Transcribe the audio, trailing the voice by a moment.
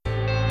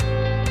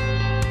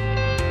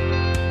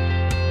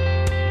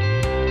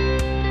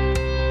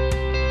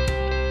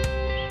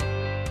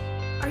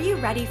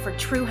ready for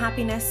true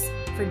happiness,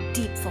 for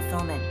deep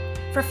fulfillment,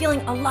 for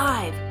feeling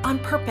alive, on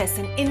purpose,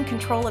 and in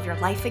control of your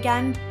life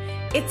again?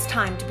 It's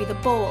time to be the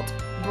bold,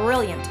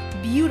 brilliant,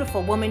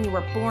 beautiful woman you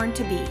were born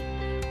to be.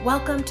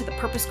 Welcome to the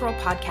Purpose Girl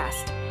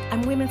Podcast.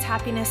 I'm women's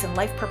happiness and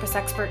life purpose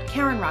expert,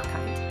 Carin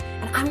Rockind,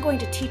 and I'm going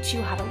to teach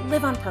you how to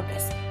live on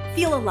purpose,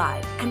 feel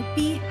alive, and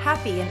be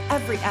happy in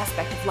every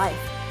aspect of life.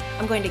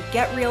 I'm going to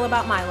get real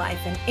about my life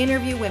and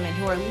interview women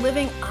who are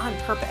living on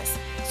purpose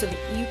so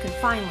that you can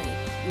finally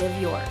live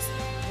yours.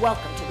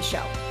 Welcome to the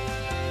show.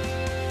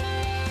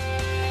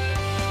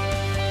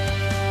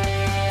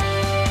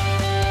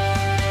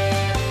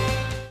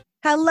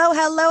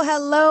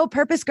 Hello,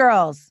 Purpose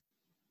Girls.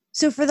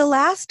 So for the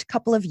last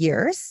couple of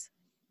years,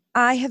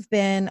 I have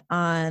been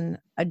on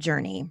a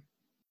journey,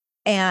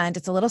 and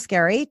it's a little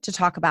scary to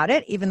talk about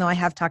it, even though I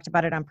have talked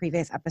about it on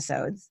previous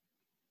episodes,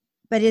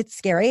 but it's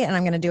scary and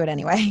I'm going to do it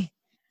anyway.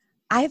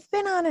 I've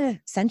been on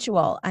a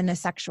sensual and a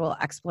sexual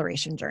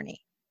exploration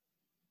journey,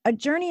 a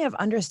journey of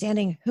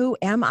understanding who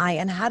am I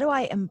and how do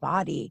I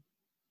embody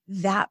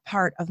that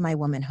part of my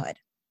womanhood.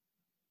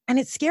 And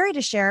it's scary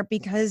to share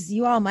because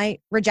you all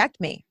might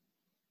reject me.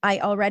 I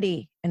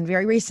already and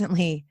very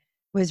recently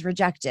was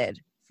rejected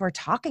for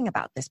talking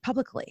about this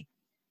publicly.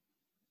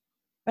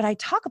 But I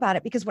talk about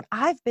it because what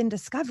I've been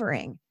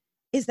discovering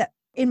is that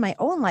in my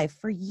own life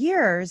for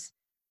years,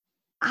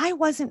 I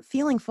wasn't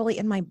feeling fully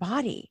in my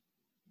body.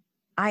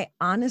 I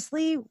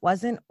honestly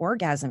wasn't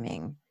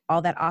orgasming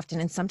all that often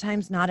and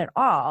sometimes not at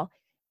all.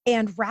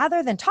 And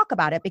rather than talk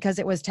about it because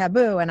it was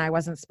taboo and I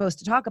wasn't supposed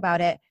to talk about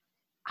it,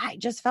 I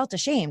just felt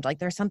ashamed, like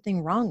there's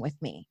something wrong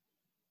with me.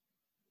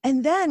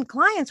 And then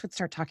clients would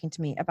start talking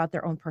to me about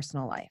their own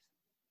personal life,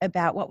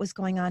 about what was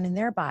going on in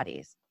their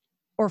bodies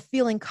or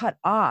feeling cut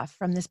off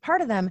from this part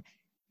of them.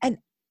 And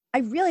I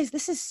realized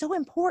this is so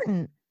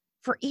important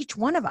for each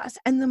one of us.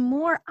 And the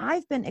more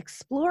I've been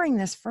exploring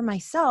this for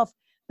myself,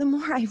 the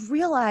more I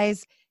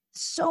realize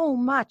so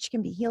much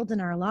can be healed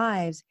in our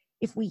lives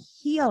if we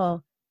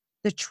heal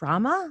the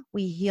trauma,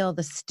 we heal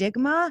the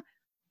stigma,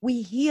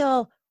 we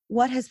heal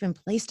what has been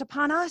placed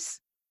upon us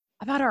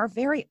about our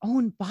very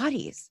own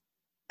bodies.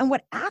 And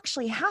what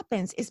actually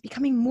happens is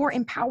becoming more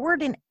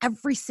empowered in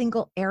every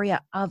single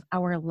area of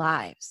our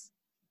lives.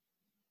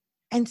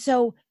 And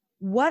so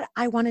what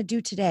I want to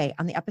do today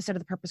on the episode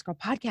of the Purpose Girl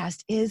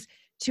podcast is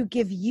to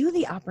give you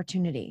the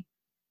opportunity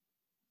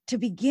to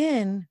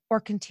begin or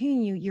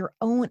continue your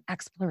own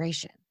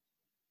exploration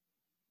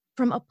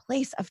from a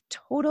place of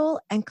total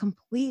and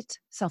complete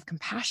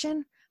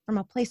self-compassion, from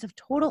a place of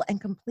total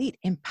and complete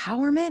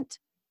empowerment.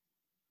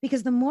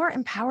 Because the more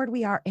empowered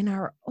we are in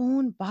our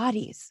own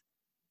bodies,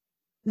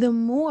 the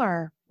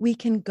more we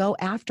can go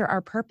after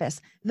our purpose,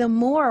 the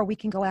more we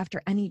can go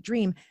after any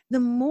dream, the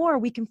more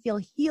we can feel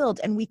healed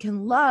and we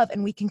can love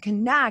and we can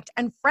connect.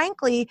 And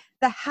frankly,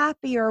 the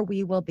happier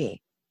we will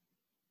be.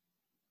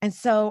 And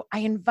so I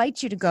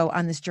invite you to go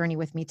on this journey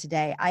with me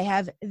today. I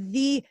have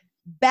the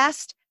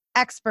best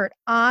expert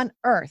on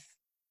earth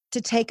to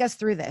take us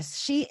through this.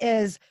 She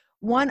is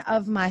one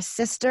of my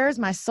sisters,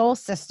 my soul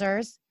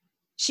sisters.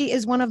 She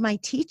is one of my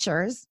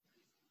teachers,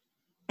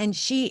 and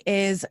she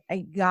is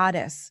a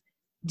goddess,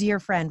 dear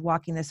friend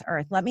walking this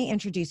earth. Let me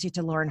introduce you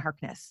to Lauren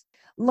Harkness.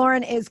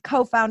 Lauren is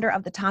co-founder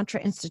of the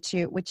Tantra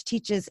Institute, which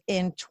teaches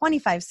in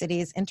 25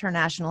 cities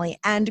internationally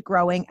and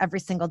growing every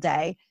single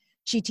day.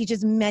 She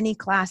teaches many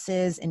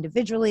classes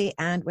individually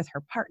and with her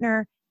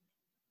partner.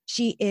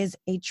 She is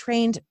a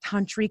trained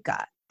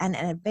tantrika and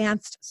an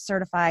advanced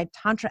certified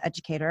Tantra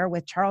educator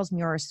with Charles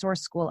Muir's Source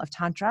School of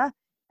Tantra,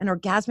 an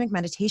orgasmic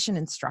meditation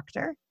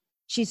instructor.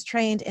 She's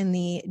trained in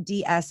the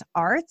DS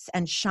arts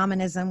and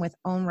shamanism with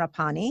Om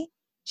Rapani.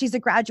 She's a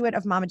graduate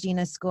of Mama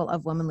Gina's School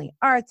of Womanly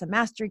Arts, a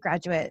mastery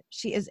graduate.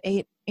 She is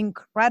an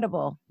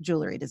incredible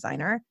jewelry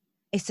designer,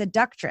 a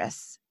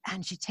seductress,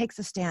 and she takes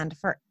a stand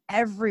for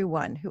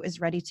everyone who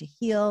is ready to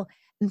heal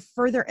and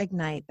further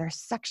ignite their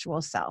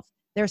sexual self,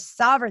 their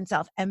sovereign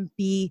self, and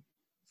be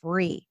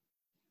free.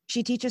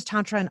 She teaches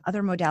Tantra and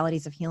other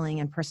modalities of healing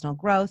and personal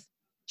growth.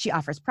 She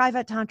offers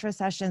private Tantra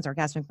sessions,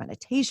 orgasmic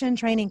meditation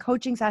training,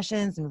 coaching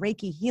sessions, and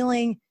Reiki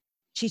healing.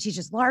 She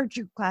teaches large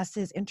group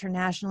classes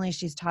internationally.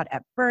 She's taught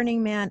at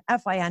Burning Man,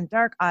 FYN,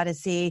 Dark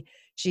Odyssey.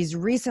 She's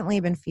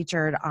recently been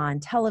featured on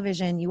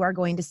television. You are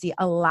going to see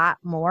a lot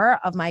more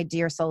of my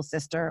dear soul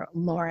sister,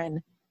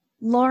 Lauren.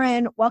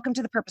 Lauren, welcome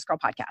to the Purpose Girl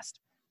podcast.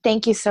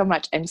 Thank you so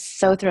much. I'm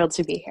so thrilled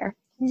to be here.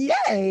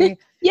 Yay.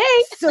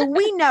 Yay. So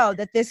we know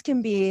that this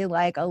can be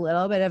like a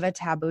little bit of a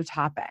taboo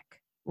topic,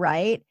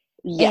 right?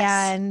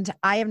 Yes. And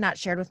I have not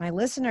shared with my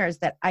listeners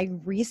that I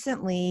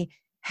recently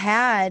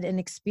had an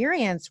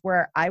experience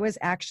where I was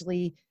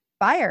actually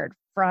fired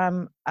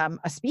from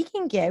a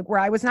speaking gig where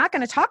I was not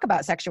going to talk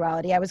about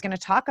sexuality. I was going to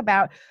talk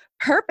about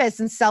purpose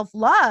and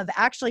self-love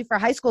actually for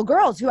high school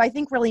girls who I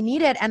think really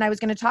need it. And I was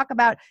going to talk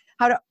about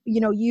how to,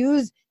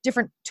 use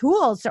different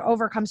tools to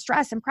overcome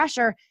stress and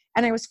pressure.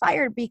 And I was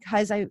fired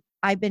because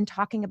I've been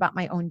talking about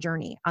my own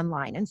journey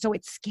online. And so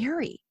it's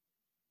scary.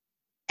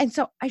 And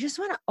so I just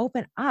want to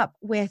open up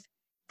with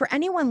for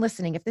anyone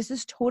listening, if this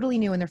is totally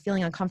new and they're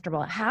feeling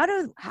uncomfortable, how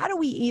do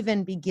we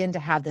even begin to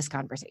have this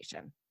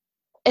conversation?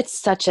 It's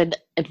such an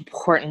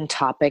important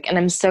topic. And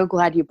I'm so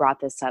glad you brought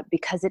this up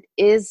because it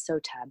is so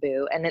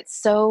taboo and it's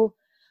so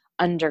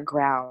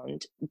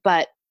underground.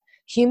 But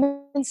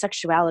human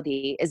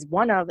sexuality is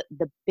one of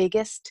the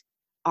biggest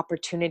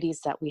opportunities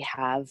that we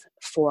have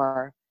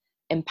for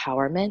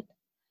empowerment,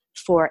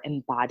 for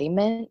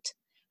embodiment,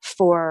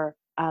 for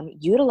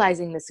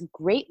utilizing this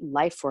great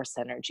life force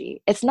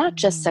energy. It's not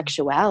just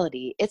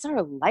sexuality, it's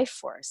our life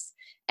force.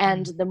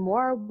 And the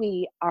more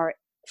we are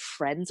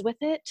friends with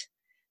it,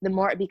 the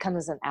more it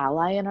becomes an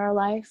ally in our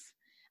life,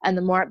 and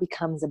the more it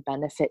becomes a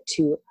benefit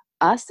to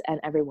us and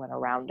everyone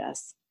around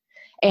us.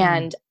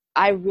 And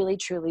I really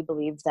truly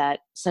believe that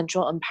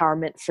sensual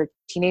empowerment for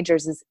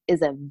teenagers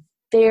is a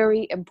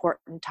very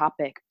important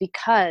topic,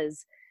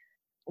 because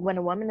when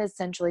a woman is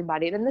sensually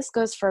embodied, and this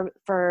goes for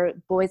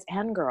boys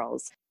and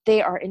girls, they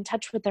are in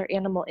touch with their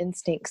animal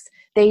instincts.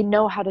 They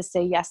know how to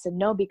say yes and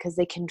no because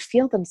they can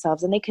feel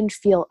themselves and they can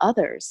feel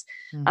others.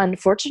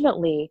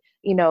 Unfortunately,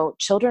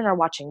 children are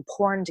watching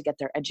porn to get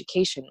their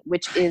education,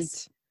 which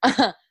is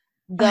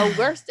the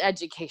worst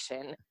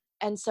education.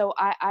 And so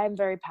I'm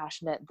very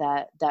passionate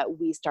that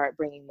we start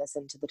bringing this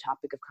into the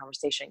topic of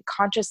conversation,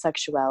 conscious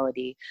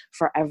sexuality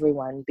for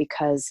everyone,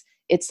 because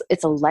it's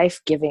a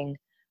life-giving,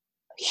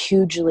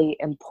 hugely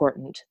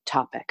important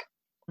topic.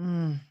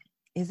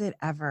 Is it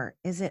ever?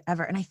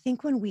 And I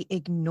think when we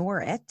ignore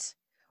it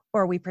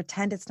or we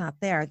pretend it's not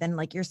there, then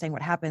like you're saying,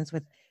 what happens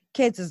with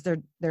kids is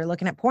they're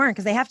looking at porn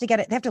because they have to get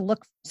it. They have to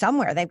look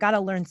somewhere. They've got to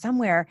learn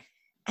somewhere.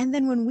 And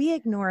then when we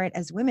ignore it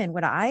as women,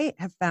 what I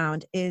have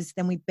found is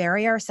then we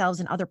bury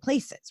ourselves in other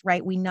places,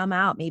 right? We numb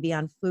out maybe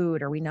on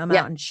food, or we numb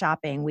out in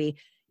shopping. We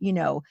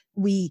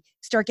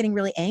start getting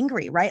really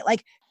angry, right?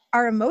 Like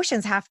our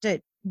emotions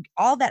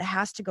all that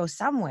has to go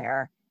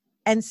somewhere.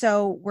 And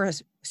so we're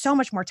so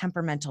much more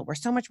temperamental. We're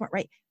so much more,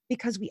 right?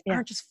 Because we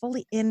aren't just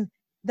fully in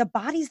the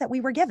bodies that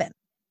we were given.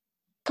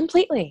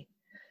 Completely.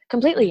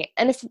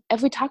 And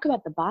if we talk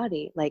about the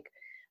body, like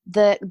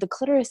the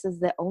clitoris is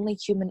the only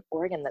human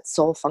organ that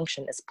sole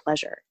function is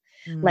pleasure.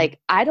 Like,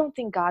 I don't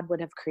think God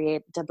would have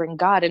created, to bring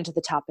God into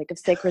the topic of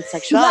sacred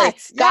sexuality.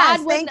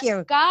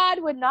 God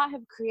would not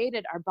have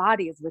created our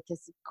bodies with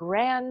this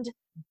grand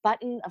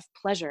button of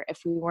pleasure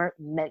if we weren't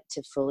meant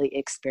to fully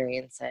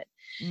experience it.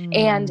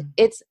 And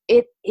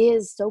it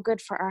is so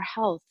good for our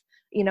health.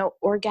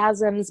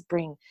 Orgasms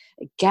bring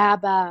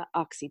GABA,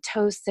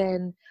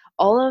 oxytocin,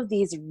 all of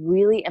these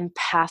really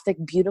empathic,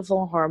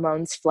 beautiful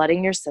hormones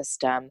flooding your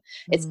system.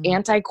 It's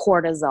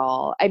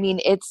anti-cortisol. I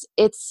mean, it's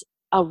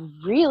a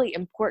really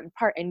important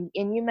part. And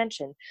you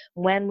mentioned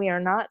when we are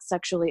not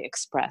sexually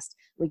expressed,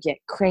 we get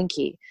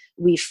cranky.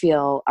 We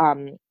feel,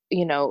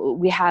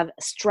 we have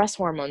stress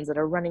hormones that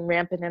are running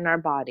rampant in our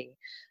body.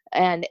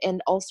 And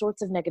all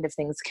sorts of negative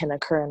things can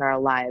occur in our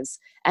lives.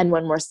 And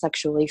when we're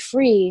sexually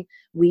free,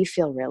 we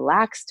feel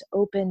relaxed,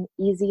 open,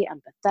 easy,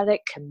 empathetic,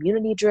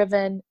 community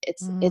driven.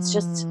 It's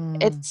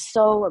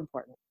so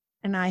important.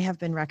 And I have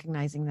been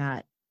recognizing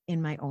that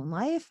in my own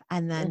life.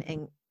 And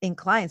then in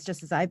clients,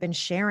 just as I've been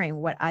sharing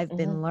what I've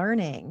been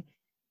learning,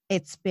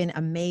 it's been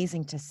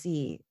amazing to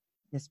see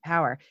this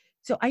power.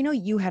 So I know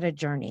you had a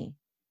journey,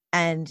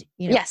 and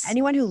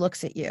anyone who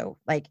looks at you,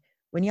 like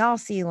when y'all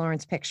see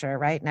Lauren's picture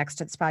right next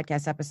to this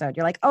podcast episode,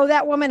 you're like, oh,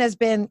 that woman has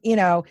been,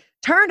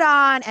 turned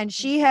on, and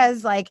she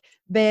has like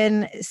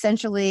been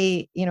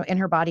essentially, in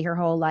her body her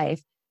whole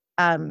life.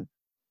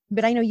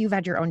 But I know you've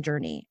had your own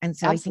journey. And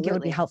so I think it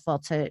would be helpful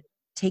to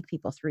take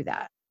people through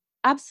that.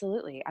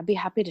 Absolutely. I'd be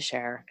happy to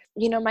share.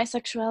 My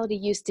sexuality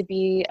used to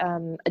be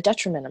a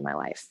detriment in my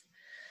life.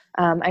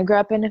 I grew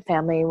up in a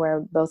family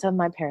where both of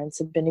my parents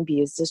had been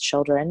abused as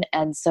children.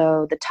 And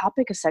so the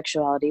topic of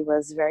sexuality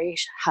was very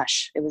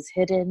hush. It was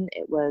hidden.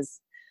 There was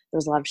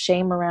a lot of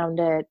shame around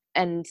it.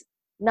 And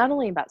not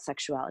only about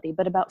sexuality,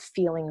 but about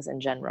feelings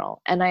in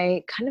general. And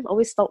I kind of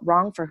always felt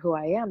wrong for who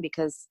I am,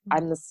 because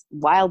I'm this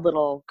wild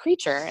little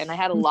creature and I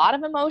had a lot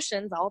of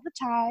emotions all the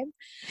time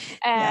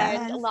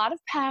and a lot of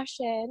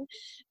passion.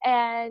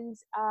 And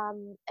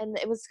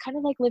it was kind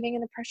of like living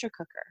in a pressure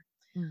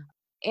cooker.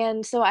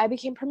 And so I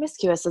became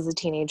promiscuous as a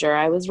teenager.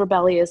 I was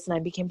rebellious and I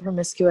became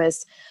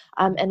promiscuous.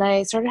 And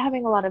I started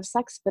having a lot of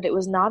sex, but it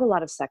was not a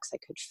lot of sex I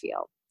could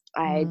feel.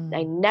 I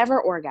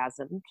never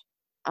orgasmed.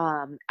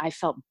 I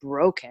felt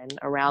broken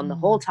around the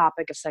whole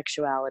topic of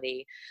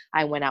sexuality.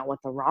 I went out with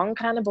the wrong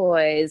kind of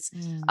boys.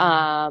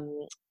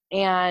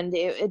 And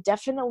it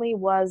definitely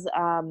was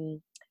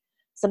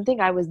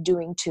something I was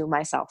doing to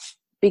myself,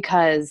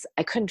 because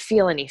I couldn't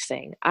feel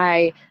anything.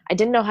 I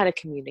didn't know how to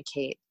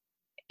communicate.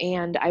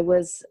 And I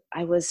was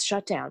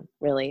shut down,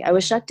 really. I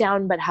was shut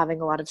down, but having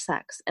a lot of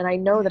sex. And I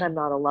know that I'm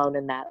not alone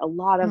in that. A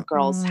lot of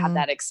girls have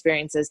that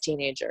experience as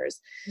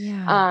teenagers.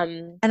 Yeah.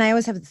 And I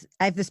always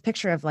have this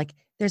picture of like,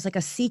 there's like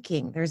a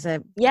seeking. There's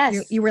a,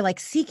 you were like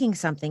seeking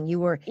something. You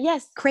were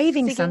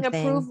craving seeking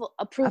something.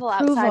 Approval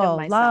outside of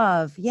myself.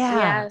 Love.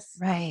 Yeah. Yes.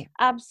 Right.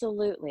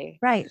 Absolutely.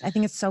 Right. I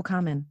think it's so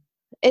common.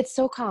 It's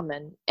so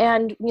common.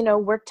 And,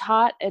 we're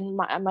taught, and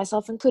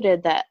myself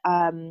included, that,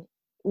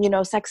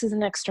 sex is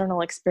an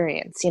external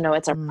experience.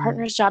 It's our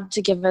partner's job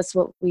to give us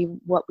what we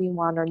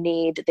want or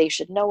need. They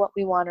should know what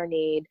we want or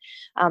need.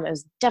 It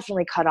was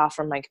definitely cut off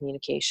from my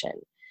communication.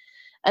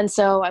 And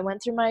so I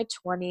went through my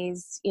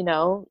 20s,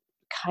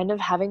 kind of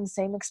having the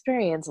same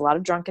experience, a lot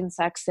of drunken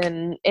sex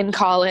in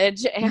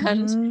college.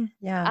 And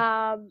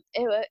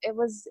it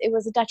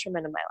was a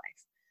detriment in my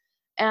life.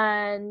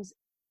 And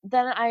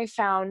then I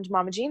found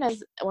Mama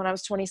Gina's when I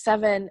was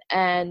 27,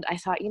 and I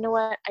thought, you know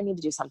what, I need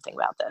to do something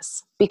about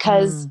this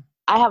because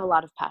I have a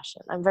lot of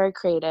passion. I'm very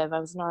creative. I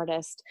was an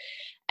artist,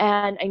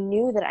 and I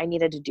knew that I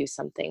needed to do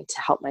something to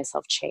help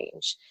myself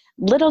change.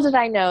 Little did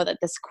I know that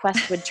this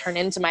quest would turn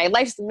into my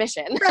life's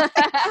mission. Right.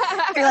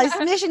 Your life's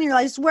mission, your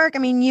life's work. I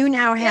mean, you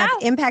now have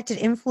impacted,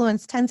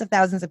 influenced tens of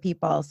thousands of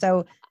people.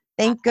 So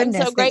thank goodness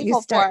I'm so grateful that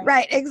you start. for.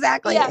 Right.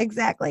 Exactly. Yeah.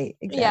 Exactly.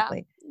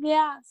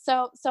 Yeah.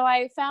 So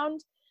I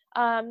found,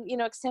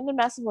 extended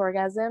massive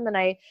orgasm, and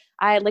I,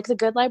 like the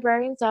good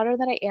librarian's daughter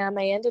that I am,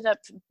 I ended up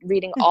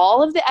reading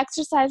all of the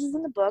exercises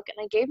in the book,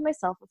 and I gave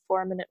myself a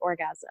 4-minute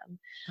orgasm.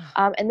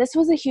 And this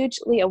was a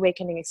hugely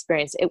awakening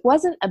experience. It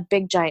wasn't a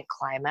big giant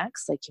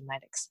climax like you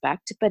might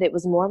expect, but it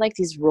was more like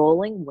these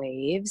rolling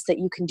waves that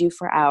you can do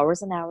for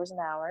hours and hours and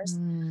hours.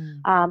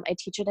 I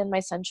teach it in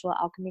my sensual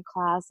alchemy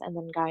class, and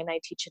then Guy and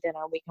I teach it in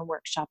our weekend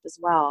workshop as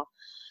well.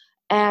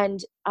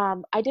 And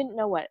I didn't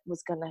know what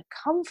was going to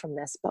come from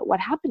this, but what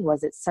happened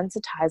was it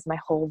sensitized my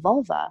whole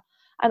vulva.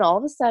 And all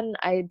of a sudden,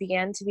 I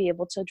began to be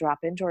able to drop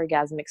into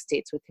orgasmic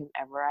states with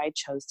whomever I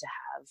chose to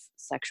have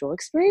sexual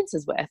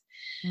experiences with.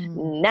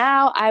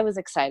 Now I was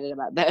excited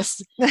about this.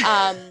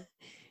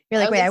 You're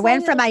like, wait, I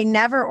went from I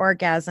never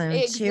orgasm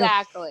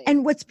exactly.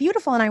 And what's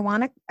beautiful, and I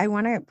want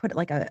to put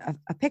like a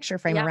picture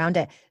frame around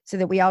it so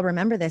that we all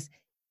remember this.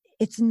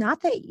 It's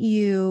not that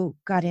you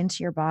got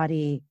into your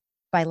body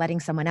by letting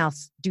someone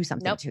else do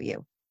something to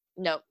you.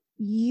 Nope.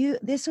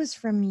 This was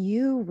from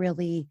you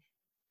really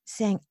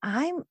saying,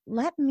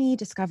 let me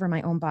discover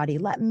my own body.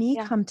 Let me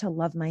come to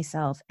love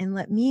myself, and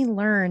let me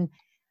learn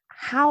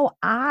how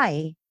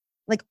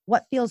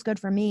what feels good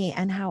for me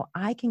and how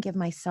I can give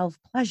myself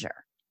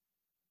pleasure.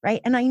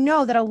 Right. And I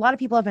know that a lot of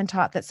people have been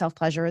taught that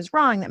self-pleasure is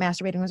wrong, that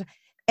masturbating was,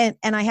 and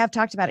I have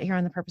talked about it here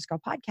on the Purpose Girl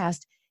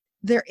podcast.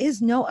 There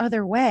is no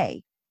other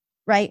way.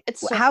 Right.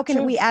 How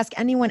can we ask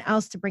anyone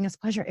else to bring us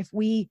pleasure if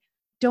we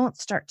don't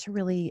start to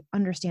really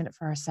understand it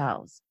for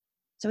ourselves?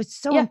 So it's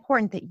so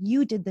important that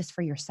you did this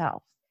for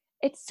yourself.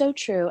 It's so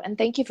true. And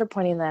thank you for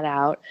pointing that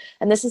out.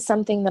 And this is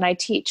something that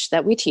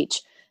we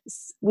teach.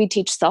 We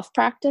teach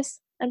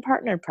self-practice and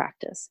partnered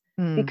practice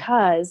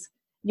because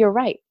you're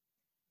right.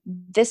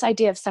 This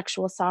idea of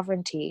sexual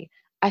sovereignty,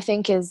 I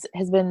think has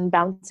been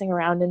bouncing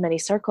around in many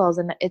circles.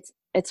 And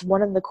it's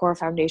one of the core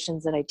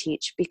foundations that I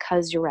teach,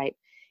 because you're right.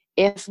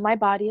 If my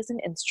body is an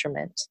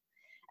instrument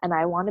and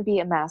I want to be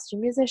a master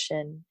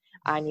musician,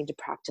 I need to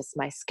practice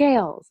my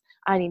scales.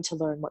 I need to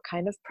learn what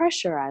kind of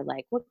pressure I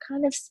like, what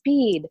kind of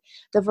speed,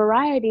 the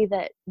variety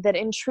that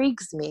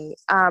intrigues me.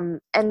 And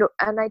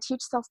I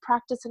teach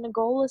self-practice in a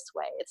goalless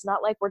way. It's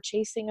not like we're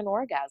chasing an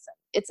orgasm.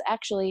 It's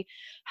actually,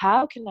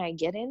 how can I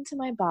get into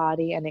my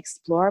body and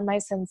explore my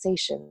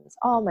sensations,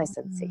 all my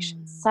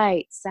sensations,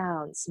 sight,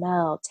 sound,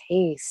 smell,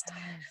 taste,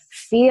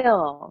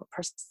 feel,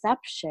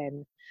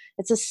 perception.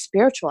 It's a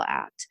spiritual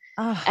act.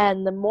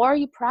 And the more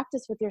you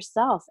practice with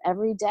yourself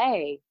every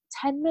day,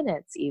 10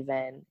 minutes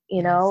even,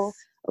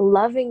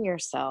 loving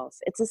yourself,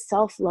 it's a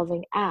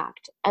self-loving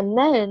act. And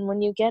then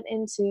when you get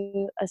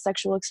into a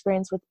sexual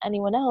experience with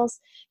anyone else,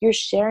 you're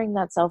sharing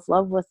that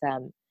self-love with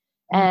them.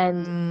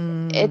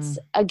 And it's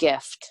a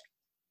gift.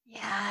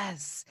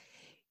 Yes.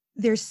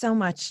 There's so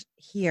much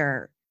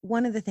here.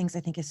 One of the things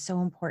I think is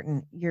so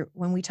important,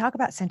 when we talk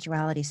about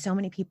sensuality, so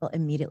many people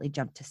immediately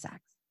jump to sex.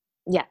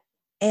 Yeah.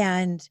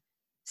 And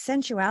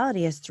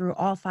sensuality is through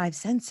all 5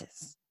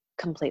 senses.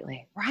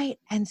 Completely. Right.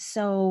 And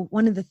so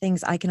one of the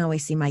things I can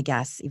always see my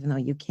guests, even though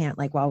you can't,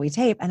 like while we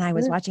tape, and I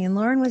was watching, and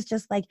Lauren was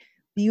just like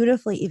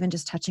beautifully even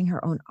just touching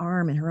her own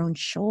arm and her own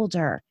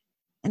shoulder.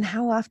 And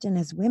how often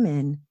as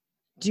women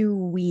do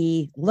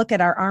we look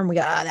at our arm, we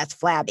go, that's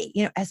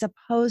flabby, as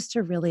opposed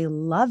to really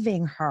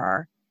loving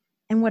her,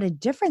 and what a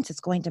difference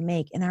it's going to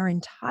make in our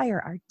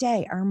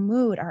day, our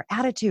mood, our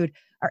attitude,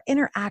 our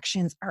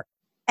interactions, our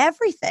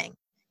everything,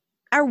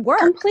 our work.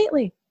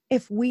 Completely.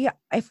 If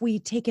we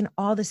take in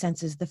all the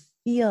senses, the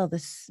feel, the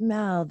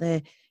smell,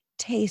 the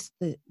taste,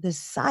 the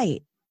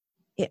sight,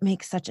 it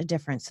makes such a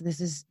difference. So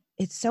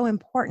it's so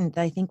important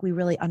that I think we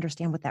really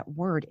understand what that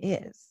word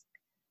is.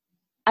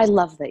 I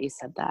love that you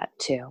said that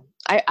too.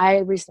 I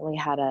recently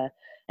had an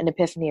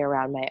epiphany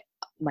around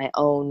my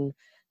own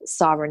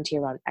sovereignty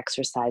around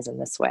exercise in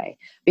this way,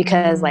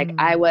 because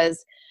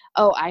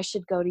I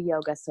should go to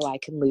yoga so I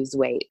can lose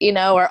weight,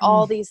 or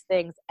all these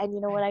things. And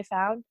you know what I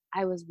found?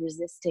 I was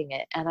resisting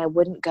it, and I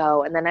wouldn't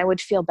go. And then I would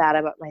feel bad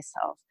about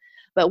myself.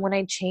 But when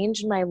I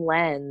changed my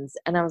lens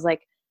and I was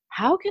like,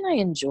 how can I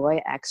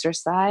enjoy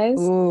exercise?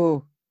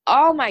 Ooh.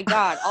 Oh my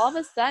God. All of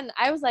a sudden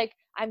I was like,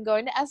 I'm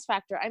going to S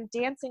Factor. I'm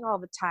dancing all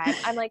the time.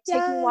 I'm like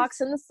taking Yes.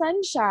 walks in the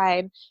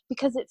sunshine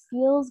because it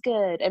feels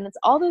good. And it's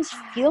all those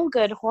feel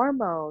good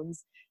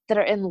hormones that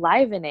are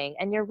enlivening.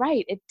 And you're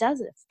right. It does.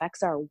 It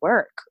affects our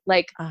work.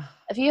 Like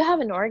if you have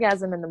an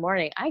orgasm in the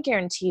morning, I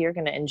guarantee you're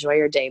going to enjoy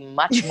your day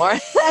much more than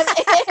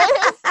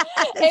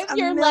if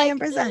you're like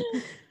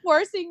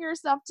forcing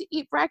yourself to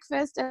eat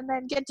breakfast and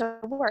then get to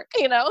work,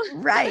 you know?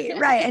 Right.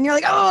 And you're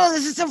like, oh,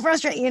 this is so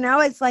frustrating. You know,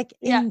 it's like,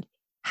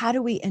 how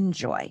do we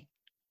enjoy?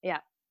 Yeah.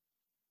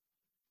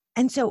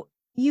 And so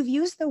you've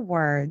used the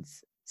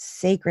words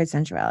sacred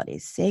sensuality,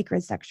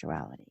 sacred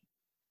sexuality.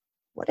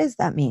 What does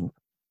that mean?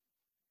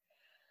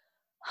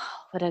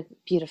 What a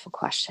beautiful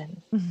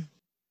question. Mm-hmm.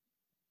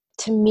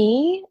 To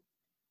me,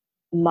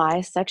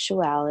 my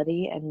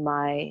sexuality and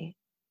my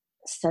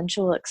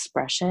sensual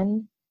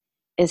expression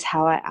is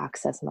how I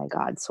access my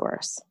God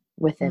source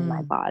within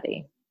my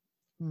body.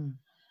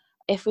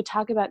 If we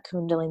talk about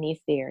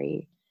Kundalini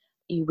theory,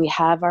 we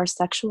have our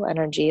sexual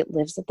energy. It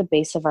lives at the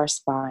base of our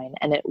spine,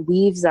 and it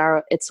weaves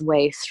its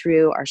way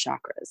through our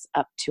chakras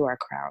up to our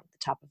crown, the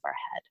top of our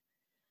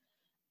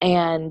head.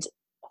 And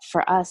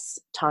for us,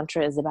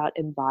 Tantra is about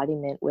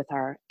embodiment with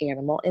our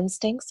animal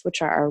instincts,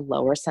 which are our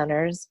lower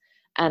centers,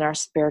 and our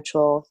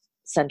spiritual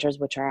centers,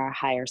 which are our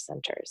higher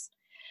centers.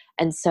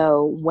 And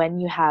so when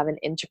you have an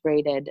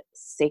integrated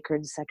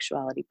sacred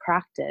sexuality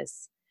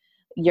practice,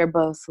 you're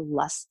both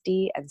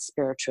lusty and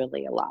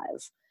spiritually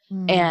alive.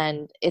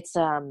 And it's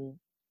a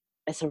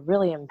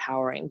really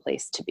empowering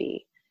place to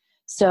be.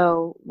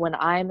 So when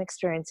I'm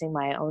experiencing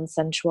my own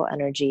sensual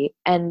energy,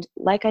 and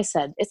like I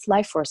said, it's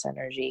life force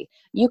energy.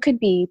 You could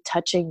be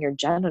touching your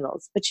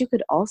genitals, but you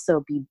could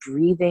also be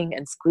breathing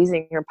and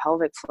squeezing your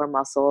pelvic floor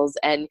muscles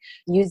and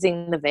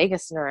using the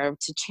vagus nerve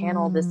to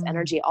channel this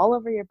energy all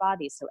over your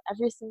body. So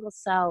every single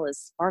cell is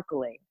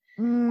sparkling.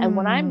 And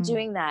when I'm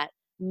doing that,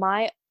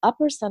 my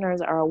upper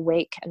centers are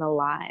awake and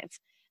alive.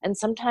 And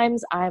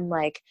sometimes I'm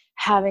like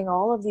having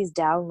all of these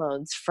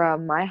downloads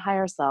from my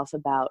higher self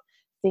about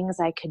things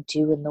I could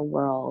do in the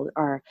world,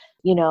 or,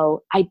 you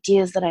know,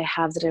 ideas that I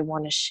have that I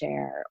want to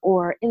share,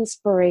 or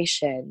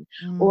inspiration,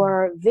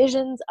 or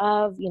visions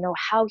of, you know,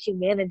 how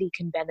humanity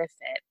can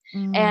benefit.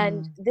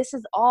 And this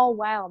is all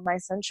while my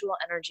sensual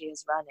energy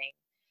is running.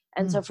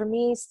 And so for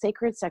me,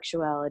 sacred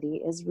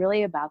sexuality is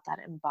really about that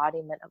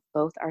embodiment of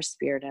both our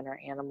spirit and our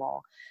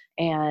animal.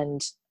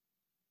 And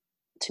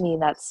to me,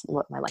 that's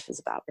what my life is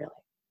about, really.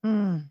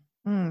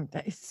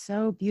 That is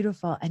so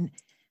beautiful. And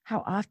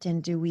how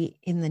often do we,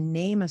 in the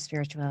name of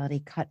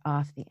spirituality, cut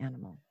off the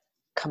animal?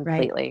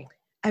 Completely.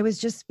 Right? I was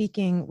just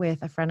speaking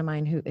with a friend of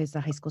mine who is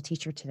a high school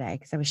teacher today,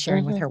 because I was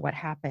sharing with her what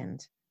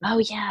happened. Oh,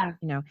 yeah.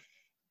 You know,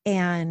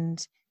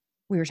 and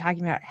we were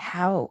talking about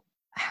how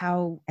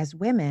as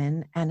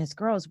women and as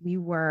girls,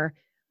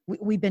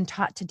 we've been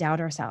taught to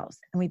doubt ourselves,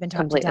 and we've been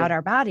taught to doubt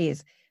our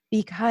bodies,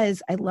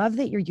 because I love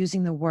that you're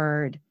using the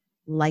word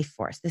life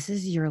force. This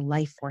is your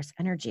life force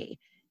energy.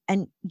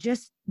 And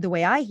just the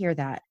way I hear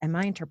that and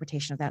my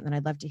interpretation of that, and then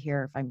I'd love to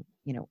hear if I'm,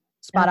 you know,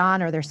 spot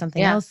on or there's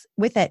something else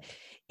with it,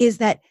 is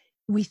that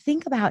we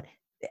think about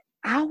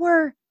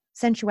our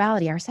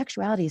sensuality, our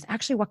sexuality is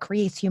actually what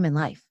creates human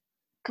life.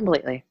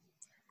 Completely.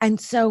 And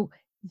so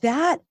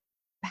that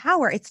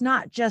power, it's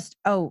not just,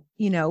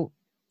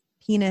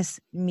 penis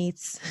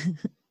meets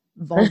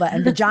vulva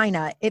and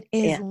vagina. It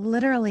is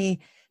literally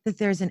that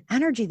there's an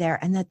energy there,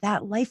 and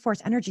that life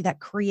force energy that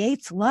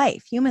creates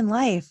life, human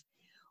life,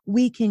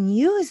 we can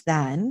use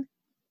then,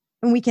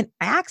 and we can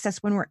access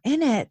when we're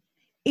in it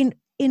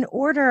in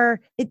order,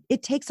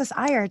 it takes us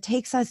higher. It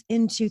takes us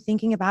into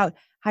thinking about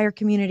higher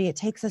community. It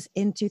takes us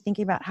into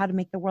thinking about how to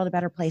make the world a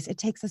better place. It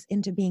takes us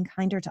into being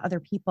kinder to other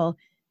people,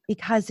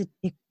 because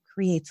it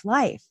creates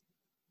life.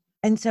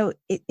 And so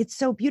it's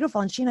so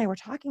beautiful. And she and I were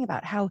talking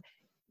about how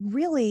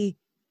really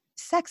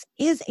sex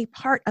is a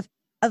part of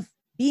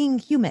being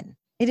human.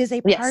 It is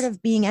a part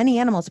of being any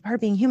animal. It's a part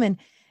of being human.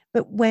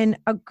 But when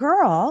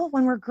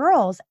we're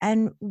girls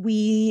and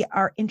we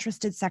are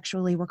interested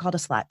sexually, we're called a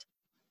slut.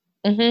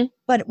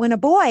 But when a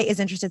boy is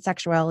interested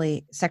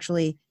sexually,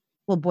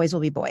 well, boys will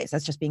be boys.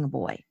 That's just being a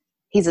boy.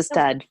 He's a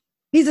stud.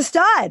 He's a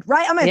stud,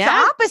 right? I mean, it's the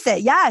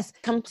opposite. Yes.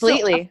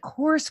 Completely. So of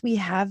course, we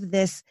have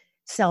this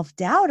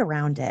self-doubt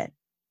around it.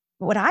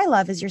 But what I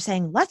love is you're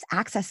saying, let's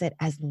access it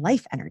as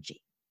life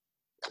energy.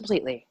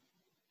 Completely.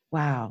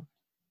 Wow.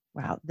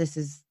 This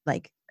is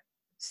like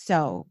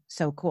so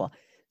cool.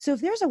 So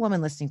if there's a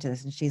woman listening to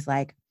this and she's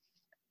like,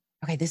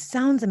 okay, this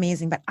sounds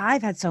amazing, but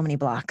I've had so many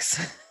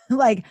blocks.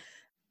 Like,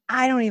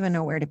 I don't even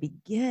know where to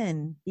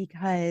begin,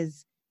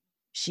 because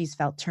she's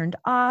felt turned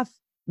off.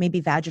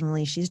 Maybe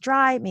vaginally she's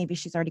dry. Maybe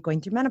she's already going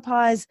through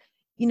menopause.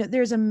 You know,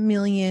 there's a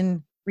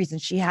million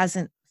reasons she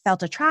hasn't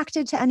felt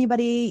attracted to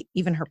anybody,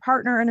 even her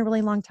partner, in a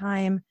really long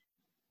time.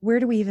 Where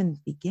do we even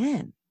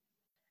begin?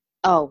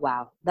 Oh,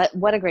 wow.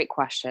 What a great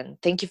question.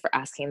 Thank you for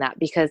asking that,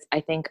 because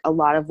I think a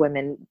lot of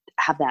women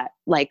have that,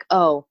 like,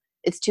 oh,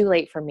 it's too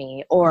late for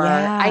me, or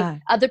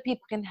other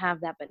people can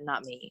have that, but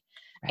not me.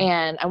 Right.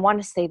 And I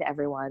want to say to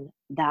everyone,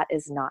 that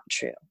is not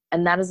true.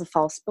 And that is a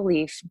false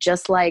belief.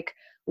 Just like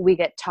we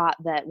get taught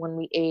that when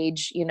we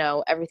age,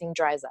 everything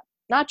dries up.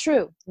 Not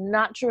true.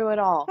 Not true at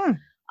all.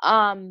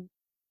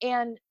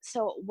 And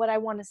so what I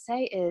want to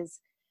say is,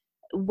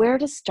 where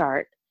to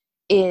start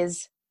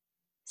is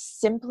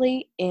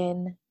simply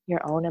in your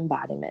own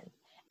embodiment.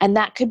 And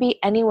that could be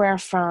anywhere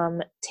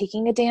from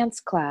taking a dance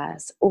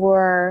class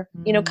or,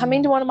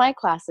 coming to one of my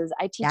classes.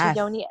 I teach a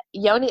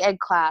yoni egg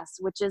class,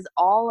 which is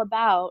all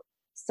about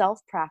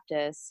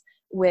self-practice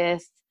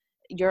with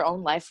your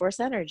own life force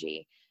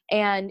energy.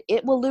 And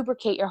it will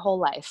lubricate your whole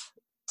life,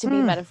 to be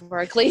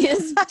metaphorically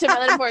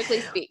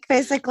speak.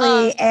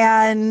 Basically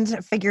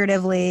and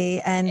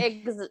figuratively. And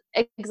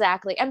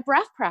exactly. And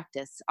breath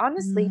practice.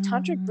 Honestly,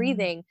 tantric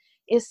breathing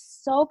is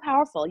so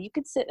powerful. You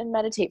could sit and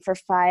meditate for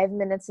 5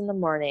 minutes in the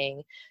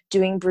morning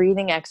doing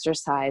breathing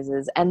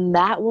exercises, and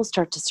that will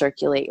start to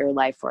circulate your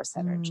life force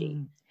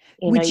energy.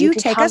 Would you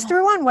take us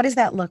through one? What does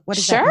that look? What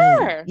does that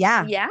mean?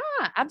 Yeah,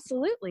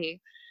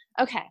 absolutely.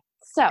 Okay.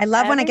 So I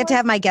love when I get to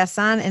have my guests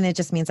on, and it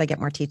just means I get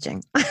more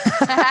teaching.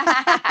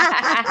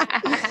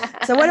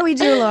 So what do we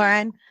do,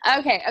 Lauren?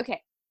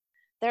 Okay.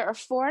 There are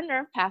 4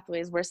 nerve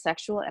pathways where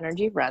sexual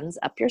energy runs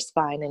up your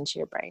spine into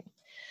your brain.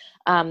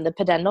 The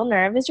pudendal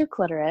nerve is your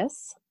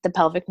clitoris. The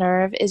pelvic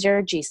nerve is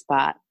your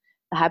G-spot.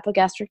 The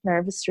hypogastric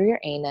nerve is through your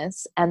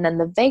anus. And then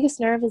the vagus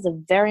nerve is a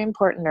very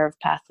important nerve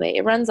pathway.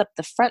 It runs up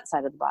the front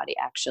side of the body,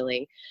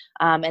 actually.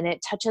 And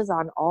it touches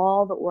on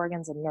all the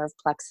organs and nerve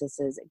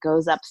plexuses. It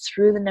goes up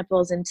through the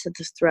nipples into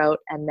the throat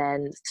and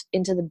then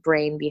into the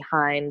brain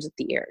behind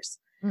the ears.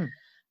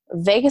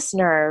 Vagus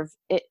nerve,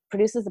 it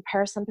produces a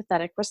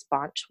parasympathetic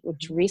response,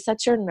 which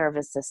resets your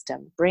nervous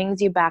system,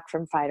 brings you back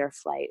from fight or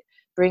flight,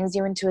 brings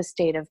you into a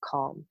state of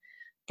calm.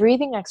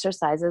 Breathing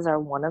exercises are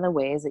one of the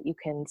ways that you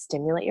can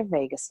stimulate your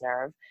vagus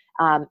nerve.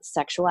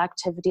 Sexual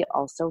activity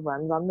also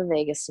runs on the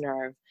vagus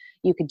nerve.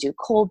 You could do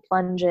cold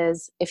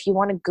plunges. If you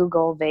want to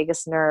Google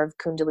vagus nerve,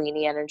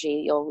 Kundalini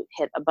energy, you'll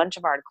hit a bunch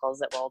of articles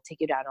that will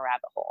take you down a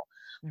rabbit hole.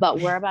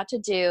 But we're about to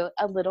do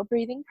a little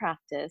breathing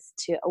practice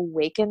to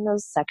awaken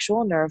those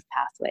sexual nerve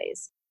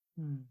pathways.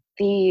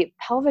 The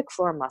pelvic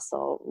floor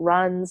muscle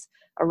runs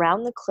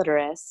around the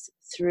clitoris,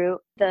 through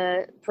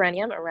the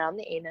perineum, around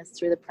the anus,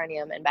 through the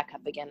perineum, and back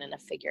up again in a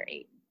figure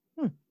 8.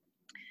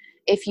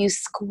 If you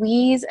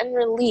squeeze and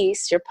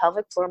release your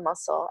pelvic floor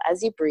muscle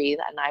as you breathe,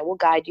 and I will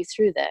guide you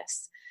through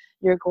this,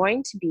 you're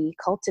going to be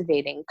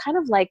cultivating, kind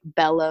of like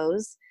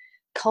bellows,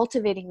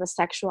 cultivating the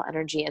sexual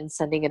energy and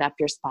sending it up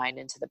your spine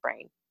into the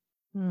brain.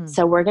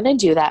 So we're going to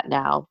do that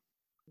now.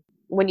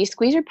 When you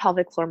squeeze your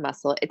pelvic floor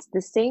muscle, it's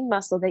the same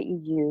muscle that you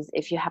use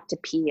if you have to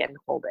pee and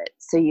hold it.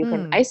 So you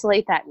can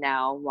isolate that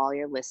now while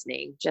you're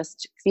listening,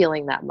 just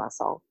feeling that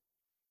muscle.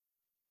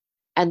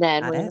 And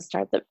then we're going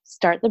to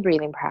start the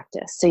breathing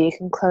practice. So you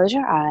can close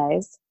your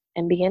eyes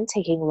and begin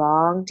taking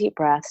long, deep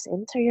breaths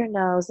in through your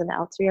nose and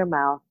out through your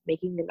mouth,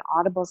 making an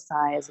audible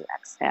sigh as you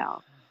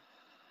exhale.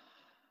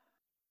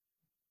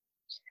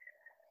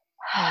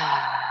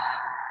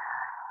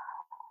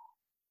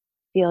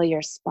 Feel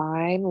your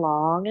spine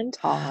long and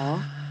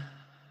tall.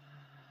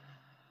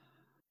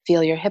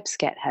 Feel your hips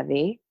get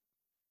heavy.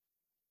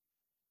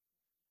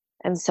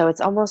 And so it's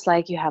almost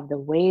like you have the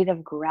weight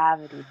of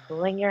gravity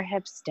pulling your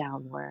hips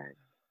downward.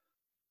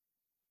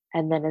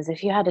 And then as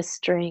if you had a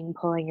string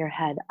pulling your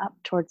head up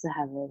towards the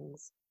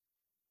heavens.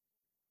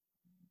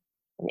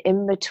 And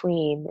in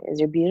between is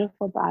your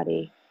beautiful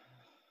body,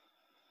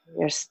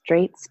 your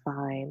straight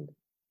spine,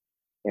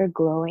 your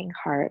glowing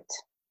heart,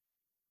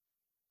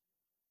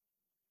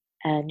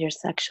 and your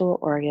sexual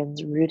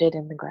organs rooted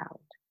in the ground.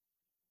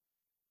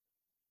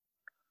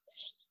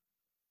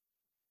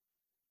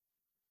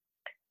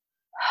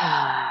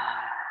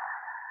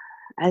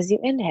 As you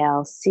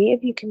inhale, see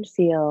if you can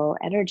feel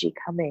energy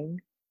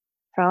coming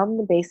from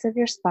the base of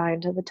your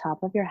spine to the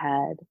top of your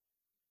head.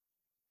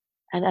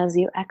 And as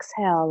you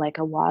exhale, like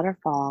a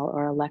waterfall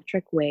or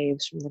electric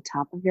waves from the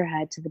top of your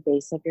head to the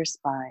base of your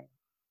spine.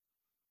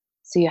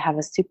 So you have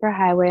a super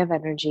highway of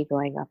energy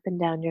going up and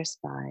down your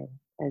spine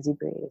as you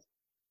breathe.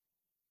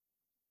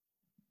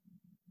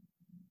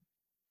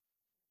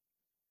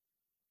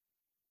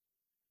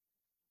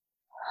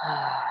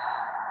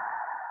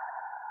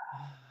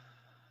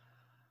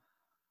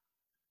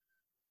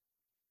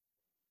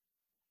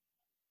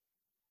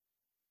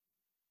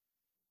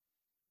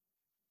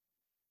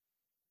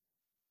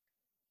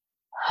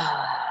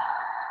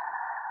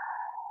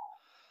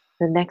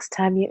 The next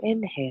time you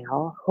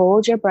inhale,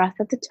 hold your breath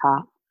at the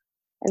top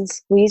and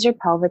squeeze your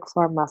pelvic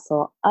floor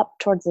muscle up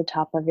towards the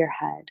top of your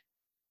head.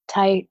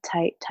 Tight,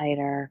 tight,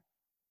 tighter.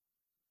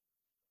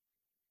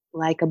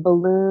 Like a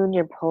balloon,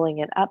 you're pulling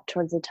it up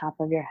towards the top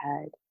of your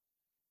head.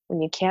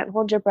 When you can't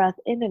hold your breath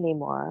in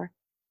anymore,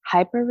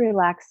 hyper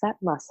relax that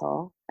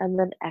muscle and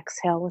then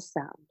exhale with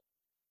sound.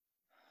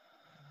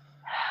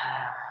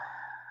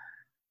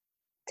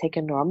 Take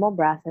a normal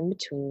breath in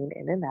between,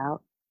 in and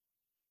out.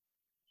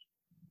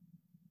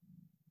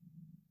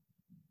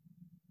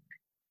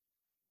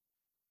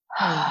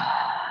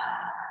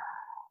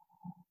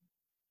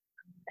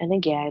 And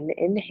again,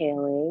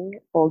 inhaling,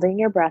 holding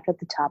your breath at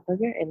the top of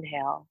your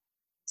inhale,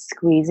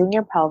 squeezing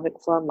your pelvic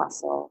floor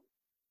muscle,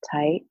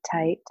 Tight,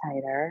 tight,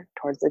 tighter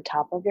towards the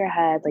top of your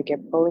head, like you're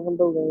pulling a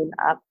balloon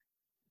up.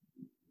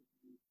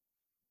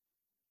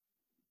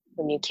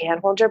 When you can't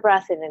hold your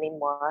breath in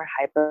anymore,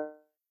 hyper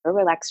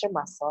relax your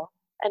muscle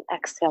and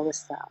exhale the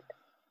sound.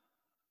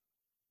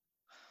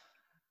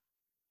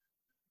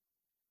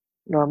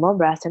 Normal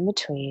breath in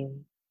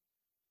between.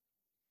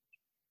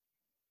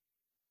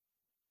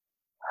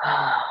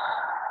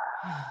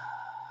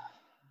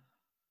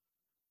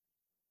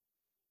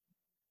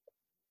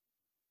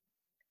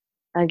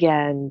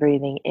 Again,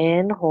 breathing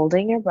in,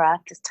 holding your breath.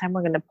 This time we're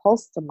going to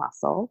pulse the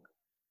muscle.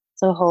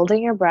 So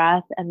holding your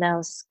breath and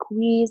now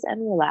squeeze and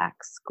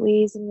relax,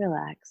 squeeze and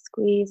relax,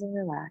 squeeze and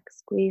relax,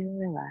 squeeze and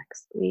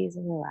relax, squeeze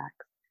and relax.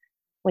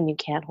 When you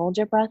can't hold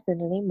your breath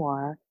in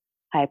anymore,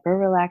 hyper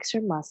relax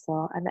your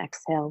muscle and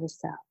exhale the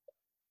sound.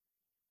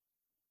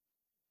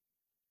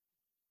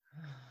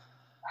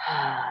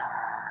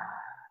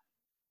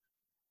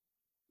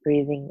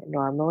 Breathing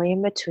normally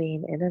in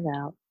between, in and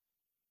out.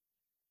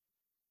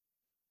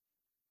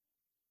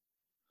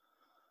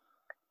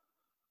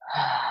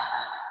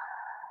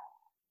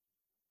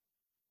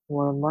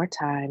 One more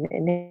time,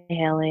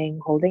 inhaling,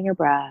 holding your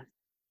breath.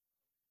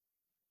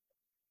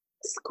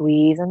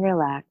 Squeeze and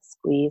relax,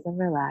 squeeze and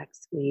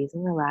relax, squeeze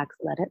and relax.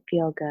 Let it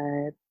feel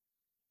good.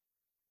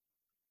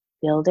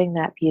 Building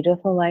that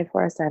beautiful life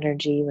force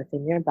energy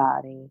within your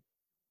body.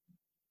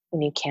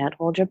 When you can't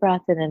hold your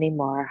breath in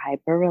anymore,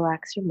 hyper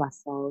relax your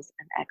muscles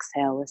and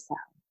exhale the sound.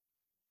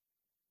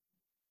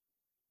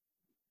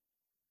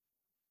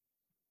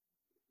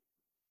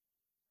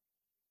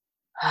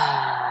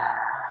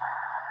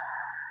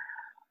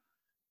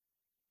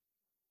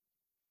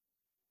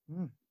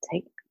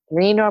 Take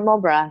 3 normal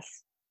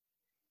breaths,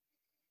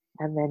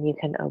 and then you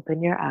can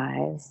open your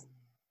eyes.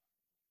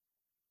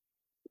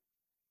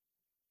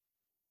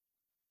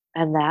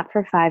 And that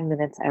for 5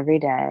 minutes every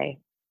day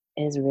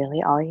is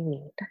really all you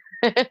need.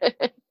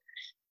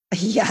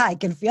 Yeah, I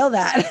can feel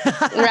that.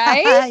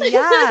 Right?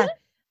 Yeah.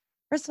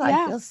 First of all,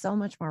 Yeah. I feel so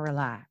much more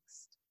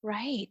relaxed.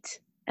 Right.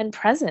 And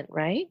present,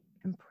 right?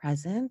 I'm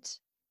present.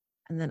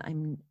 And then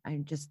I'm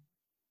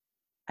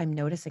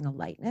noticing a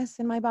lightness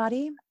in my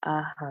body.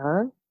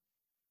 Uh-huh.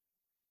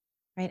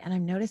 Right. And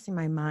I'm noticing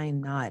my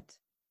mind not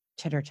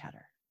chitter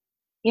chatter.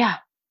 Yeah.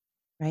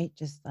 Right.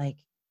 Just like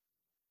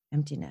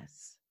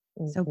emptiness.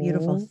 So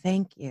beautiful.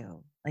 Thank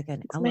you. Like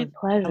an It's my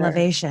pleasure.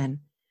 elevation.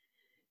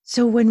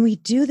 So when we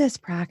do this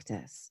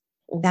practice,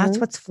 that's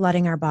what's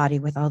flooding our body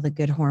with all the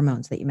good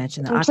hormones that you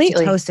mentioned. The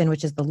Completely. oxytocin,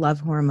 which is the love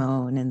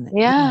hormone. And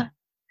Yeah.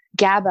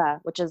 GABA,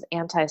 which is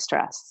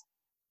anti-stress.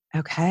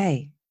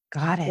 Okay.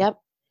 Got it.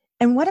 Yep.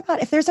 And what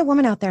about if there's a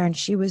woman out there and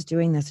she was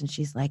doing this and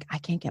she's like, I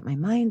can't get my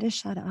mind to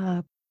shut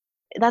up?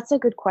 That's a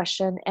good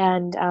question.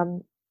 And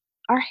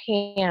our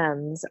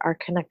hands are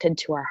connected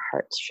to our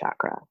heart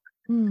chakra.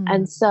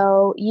 And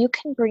so you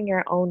can bring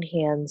your own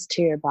hands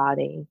to your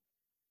body,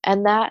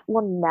 and that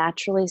will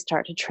naturally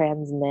start to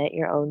transmit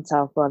your own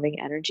self-loving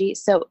energy.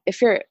 So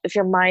if your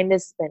mind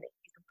is spinning,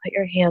 you can put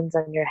your hands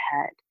on your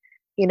head.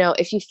 You know,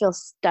 if you feel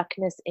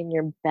stuckness in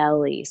your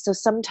belly. So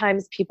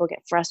sometimes people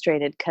get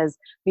frustrated because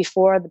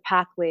before the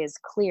pathway is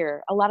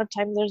clear, a lot of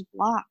times there's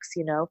blocks,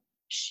 you know,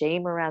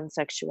 shame around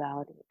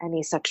sexuality,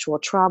 any sexual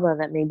trauma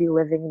that may be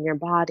living in your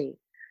body.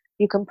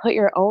 You can put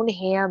your own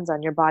hands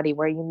on your body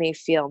where you may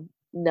feel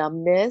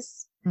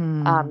numbness,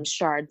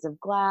 shards of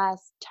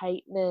glass,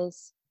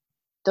 tightness.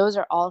 Those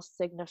are all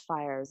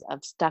signifiers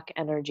of stuck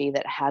energy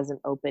that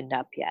hasn't opened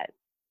up yet.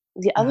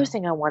 The other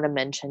thing I want to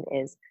mention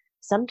is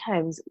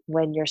sometimes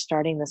when you're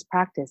starting this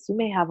practice, you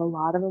may have a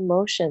lot of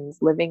emotions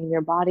living in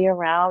your body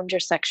around your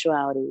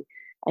sexuality,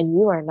 and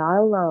you are not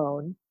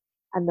alone.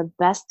 And the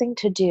best thing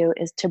to do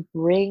is to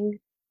bring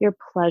your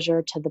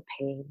pleasure to the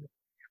pain.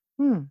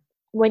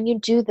 When you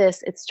do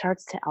this, it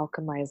starts to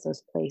alchemize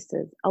those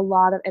places. A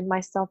lot of, and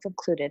myself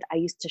included, I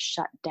used to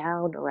shut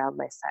down around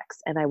my sex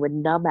and I would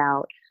numb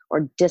out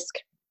or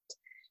disconnect.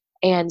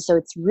 And so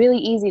it's really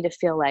easy to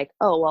feel like,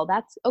 oh, well,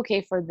 that's okay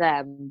for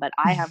them, but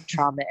I have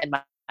trauma in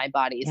my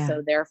body. Yeah.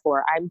 So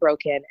therefore I'm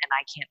broken and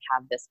I can't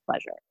have this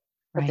pleasure.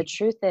 But the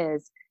truth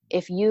is,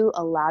 if you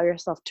allow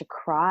yourself to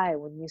cry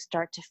when you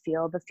start to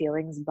feel the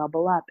feelings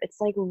bubble up, it's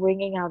like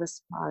wringing out a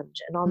sponge.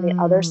 And on the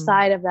other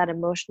side of that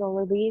emotional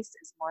release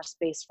is more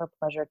space for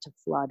pleasure to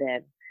flood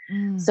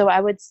in. So I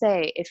would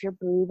say if you're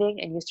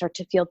breathing and you start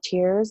to feel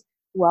tears,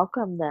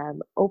 welcome them,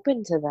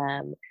 open to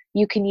them.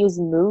 You can use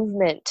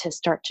movement to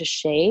start to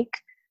shake.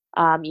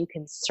 You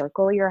can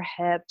circle your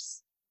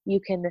hips. You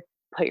can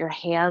put your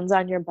hands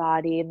on your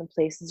body in the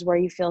places where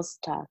you feel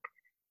stuck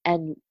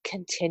and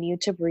continue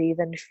to breathe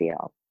and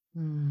feel.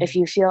 If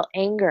you feel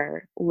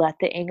anger, let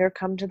the anger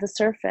come to the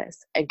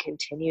surface and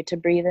continue to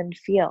breathe and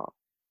feel.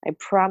 I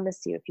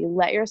promise you, if you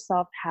let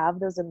yourself have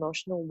those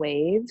emotional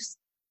waves,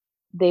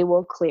 they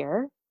will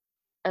clear.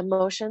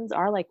 Emotions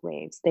are like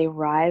waves. They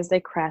rise, they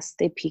crest,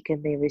 they peak,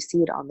 and they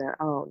recede on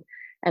their own.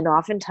 And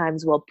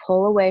oftentimes we'll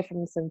pull away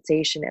from the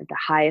sensation at the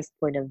highest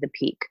point of the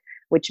peak,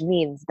 which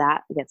means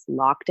that gets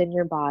locked in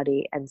your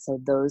body. And so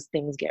those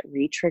things get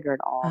re-triggered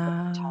all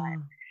the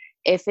time.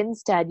 If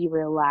instead you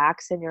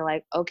relax and you're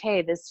like,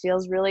 okay, this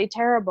feels really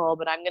terrible,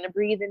 but I'm going to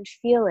breathe and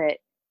feel it,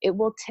 it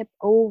will tip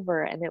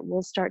over and it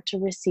will start to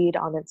recede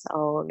on its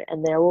own.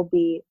 And there will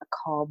be a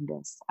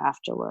calmness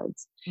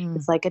afterwards. Mm.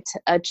 It's like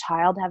a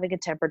child having a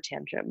temper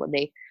tantrum. When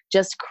they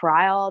just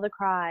cry all the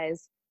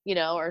cries,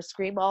 or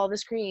scream all the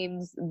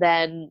screams,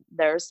 then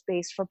there's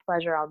space for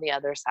pleasure on the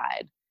other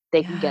side.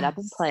 They can get up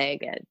and Yes. play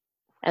again.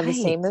 And the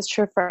Right. same is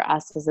true for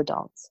us as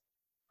adults.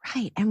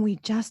 Right. And we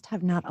just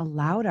have not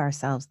allowed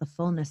ourselves the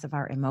fullness of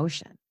our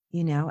emotion,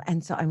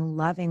 And so I'm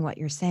loving what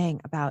you're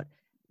saying about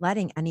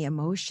letting any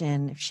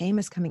emotion, if shame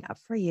is coming up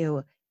for you,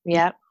 and you're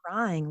Yep.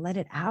 crying, let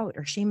it out,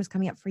 or shame is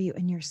coming up for you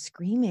and you're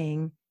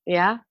screaming.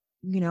 Yeah.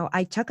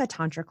 I took a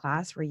Tantra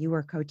class where you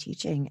were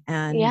co-teaching,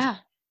 Yeah.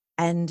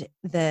 and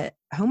the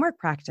homework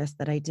practice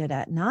that I did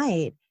at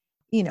night,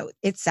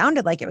 it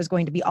sounded like it was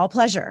going to be all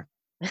pleasure.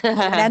 What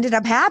ended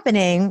up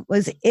happening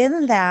was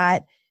in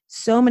that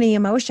so many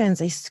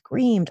emotions. I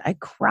screamed, I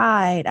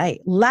cried, I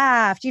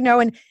laughed,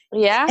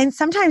 Yeah. and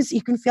sometimes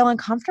you can feel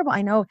uncomfortable.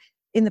 I know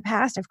in the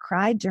past I've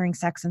cried during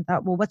sex and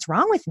thought, well, what's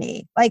wrong with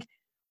me? But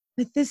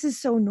this is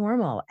so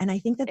normal. And I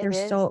think that It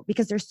is.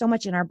 because there's so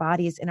much in our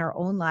bodies, in our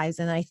own lives.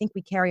 And I think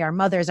we carry our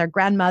mothers, our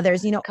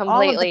grandmothers, all of the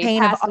Completely.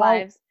 pain of Past all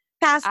lives.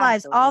 past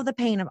lives, all Absolutely. the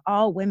pain of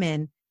all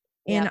women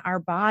in Yep. our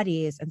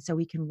bodies. And so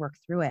we can work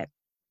through it.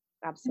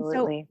 And so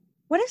Absolutely.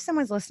 what if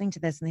someone's listening to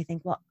this and they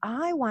think, well,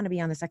 I want to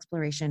be on this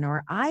exploration,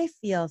 or I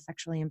feel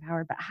sexually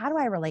empowered, but how do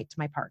I relate to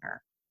my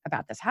partner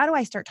about this? How do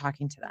I start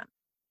talking to them?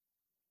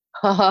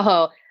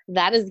 Oh,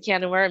 that is a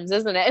can of worms,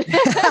 isn't it?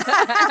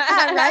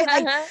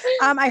 Right?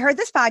 I heard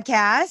this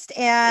podcast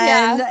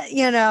and,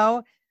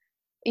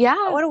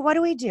 Yeah, what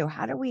do we do?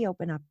 How do we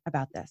open up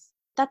about this?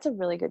 that's a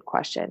really good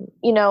question.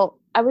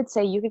 I would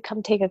say you could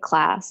come take a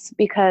class,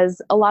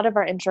 because a lot of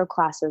our intro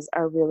classes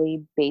are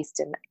really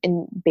based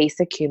in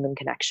basic human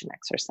connection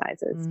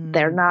exercises.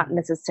 They're not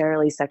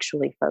necessarily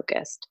sexually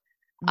focused.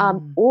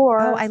 Oh, Or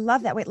I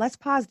love that. Wait, let's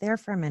pause there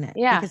for a minute,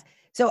 yeah, because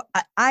so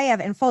I have,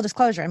 in full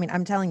disclosure, I mean,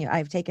 I'm telling you,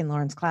 I've taken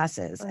Lauren's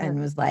classes uh,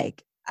 and was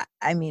like,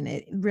 I mean,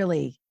 it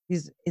really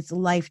is, it's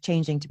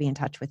life-changing to be in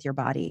touch with your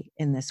body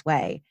in this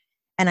way.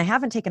 And I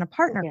haven't taken a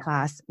partner yeah.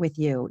 class with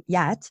you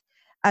yet.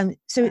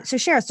 So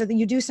share, so that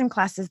you do some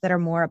classes that are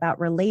more about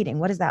relating.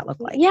 What does that look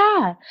like?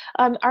 Yeah.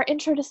 Our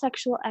Intro to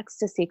Sexual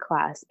Ecstasy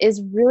class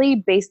is really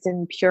based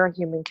in pure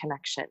human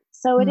connection.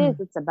 So Mm,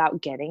 it's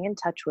about getting in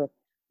touch with,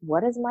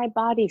 what does my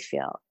body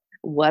feel?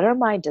 What are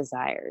my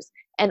desires?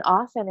 And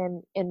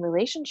often in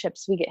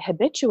relationships, we get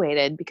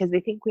habituated because we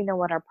think we know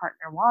what our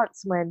partner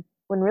wants, when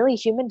really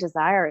human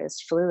desire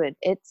is fluid.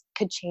 It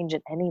could change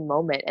at any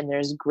moment, and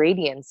there's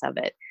gradients of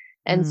it.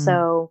 And mm,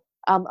 so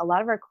a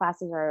lot of our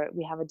classes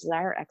we have a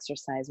desire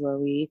exercise where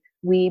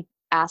we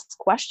ask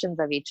questions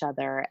of each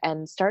other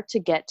and start to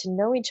get to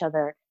know each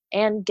other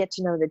and get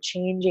to know the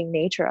changing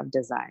nature of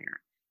desire.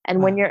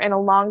 And when wow. you're in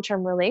a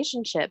long-term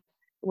relationship,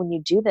 when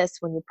you do this,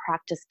 when you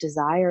practice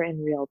desire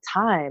in real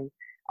time,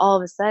 all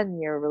of a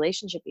sudden your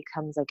relationship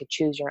becomes like a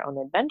choose your own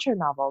adventure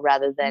novel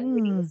rather than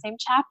reading the Mm. same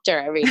chapter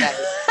every night.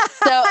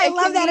 So I it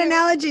love can that be,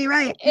 analogy,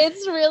 right?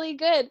 it's really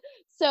good.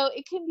 So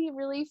it can be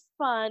really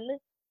fun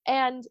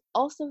and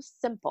also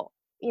simple.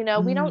 We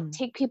don't Mm,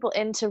 take people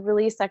into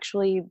really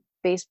sexually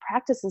based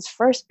practices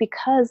first,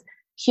 because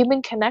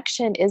human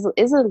connection is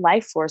a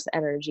life force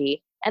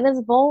energy and is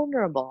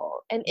vulnerable,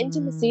 and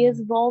intimacy is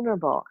mm,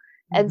 vulnerable.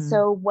 And mhm.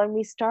 so when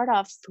we start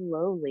off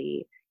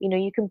slowly,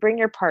 you can bring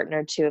your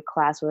partner to a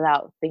class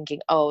without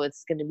thinking, oh,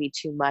 it's going to be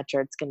too much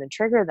or it's going to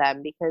trigger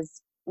them,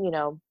 because,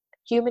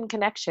 human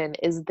connection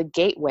is the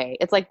gateway.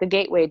 It's like the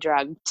gateway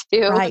drug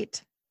to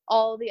Right.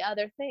 all the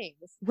other things.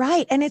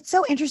 Right. And it's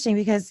so interesting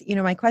because,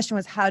 my question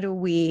was, how do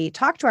we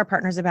talk to our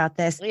partners about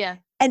this? Yeah.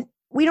 And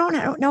we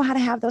don't know how to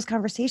have those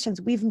conversations.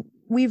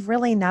 We've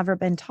really never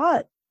been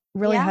taught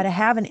really how Yeah. to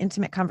have an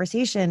intimate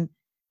conversation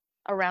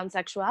Around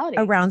sexuality.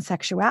 around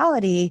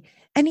sexuality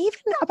and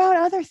even about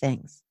other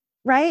things.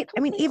 Right.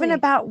 I mean, even Completely.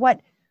 about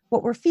what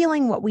we're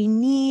feeling, what we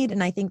need.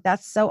 And I think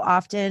that's so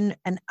often,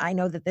 and I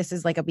know that this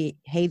is like a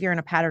behavior and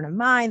a pattern of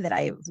mine that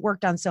I've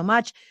worked on so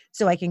much.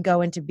 So I can go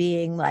into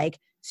being like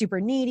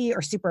super needy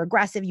or super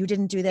aggressive. You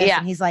didn't do this. Yeah.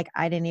 And he's like,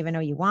 I didn't even know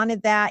you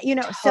wanted that,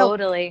 so,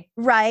 Totally.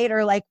 right.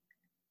 Or like,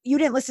 you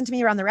didn't listen to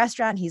me around the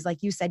restaurant. He's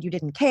like, you said you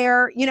didn't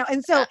care,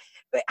 and so, Uh,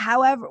 but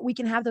however, we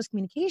can have those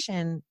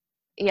communication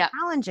yeah.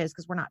 challenges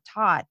because we're not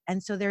taught.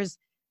 And so there's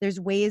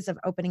ways of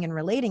opening and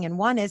relating. And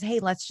one is, hey,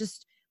 let's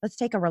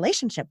take a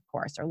relationship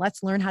course, or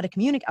let's learn how to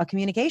communicate a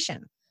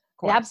communication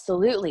course.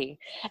 Absolutely.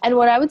 And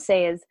what I would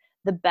say is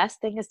the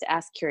best thing is to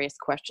ask curious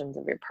questions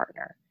of your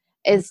partner,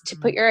 is to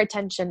put Mm, your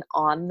attention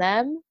on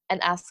them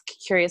and ask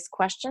curious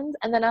questions,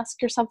 and then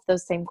ask yourself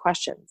those same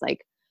questions.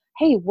 Like,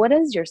 hey, what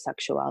does your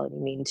sexuality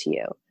mean to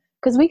you?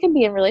 Because we can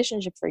be in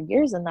relationship for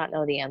years and not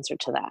know the answer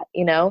to that.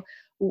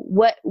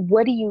 What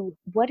are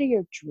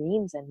your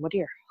dreams and what are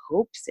your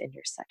hopes in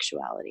your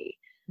sexuality?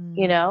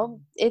 mm,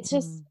 It's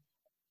just, mm.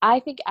 I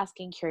think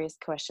asking curious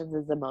questions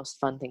is the most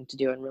fun thing to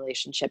do in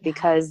relationship,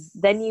 because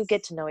Yes. then you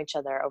get to know each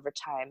other over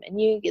time, and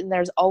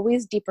there's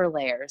always deeper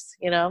layers.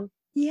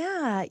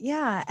 Yeah,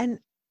 yeah. And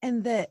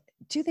the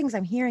two things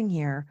I'm hearing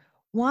here,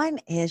 one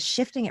is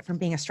shifting it from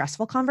being a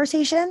stressful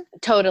conversation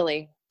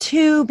Totally.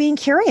 to being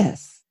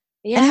curious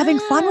and having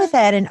fun Yeah. with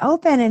it and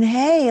open and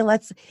hey,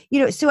 let's,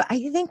 so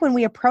I think when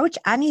we approach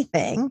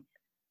anything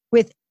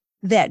with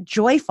that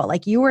joyful,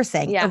 like you were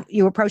saying, Yeah.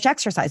 you approach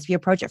exercise, if you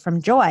approach it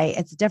from joy,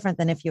 it's different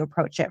than if you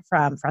approach it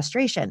from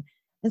frustration.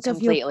 And so if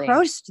you Completely.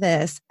 approach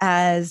this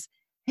as,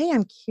 hey,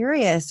 I'm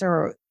curious,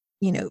 or,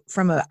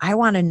 from I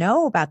want to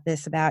know about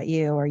this about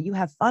you, or you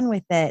have fun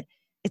with it,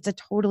 it's a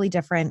totally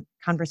different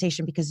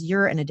conversation because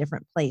you're in a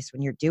different place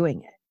when you're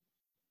doing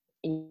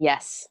it,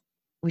 Yes,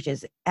 which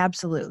is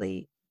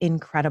absolutely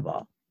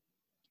incredible.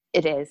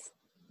 it is.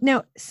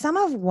 Now, some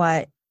of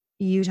what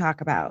you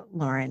talk about,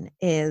 Lauren,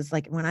 is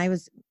like when I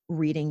was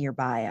reading your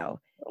bio,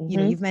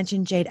 Mm-hmm. you've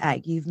mentioned jade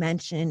egg, you've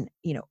mentioned,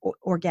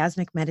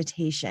 orgasmic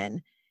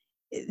meditation.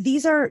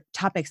 These are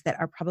topics that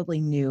are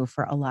probably new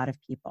for a lot of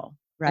people,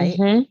 right?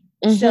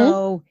 Mm-hmm. Mm-hmm.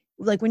 So,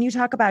 like when you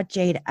talk about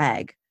jade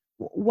egg,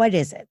 what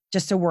is it?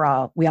 Just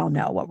so we all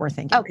know what we're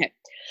thinking. Okay.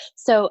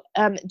 So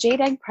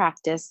jade egg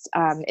practice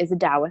is a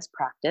Taoist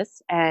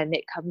practice, and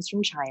it comes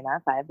from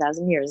China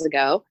 5,000 years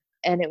ago.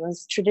 And it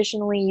was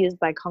traditionally used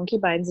by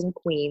concubines and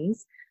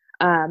queens.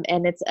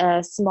 And it's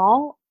a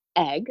small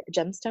egg, a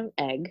gemstone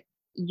egg.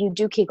 You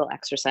do Kegel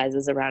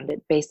exercises around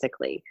it,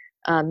 basically.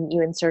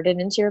 You insert it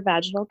into your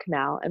vaginal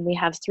canal, and we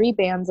have 3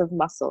 bands of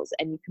muscles,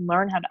 and you can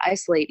learn how to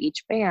isolate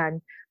each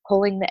band,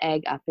 pulling the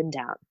egg up and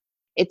down.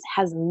 It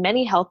has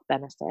many health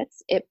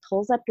benefits. It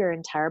pulls up your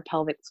entire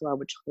pelvic floor,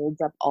 which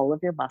holds up all of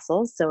your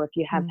muscles. So if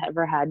you have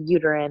ever had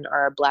uterine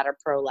or bladder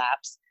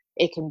prolapse,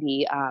 it can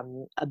be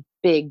a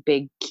big,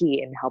 big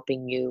key in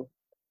helping you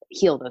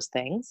heal those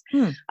things.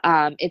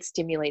 It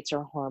stimulates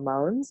your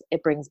hormones.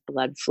 It brings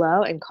blood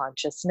flow and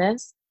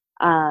consciousness.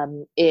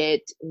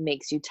 It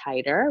makes you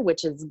tighter,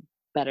 which is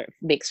better,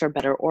 makes for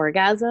better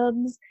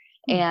orgasms.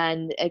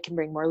 And it can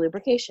bring more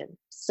lubrication.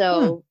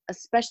 So,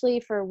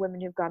 especially for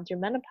women who've gone through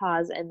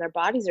menopause and their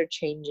bodies are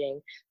changing,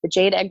 the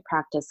jade egg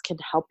practice can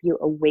help you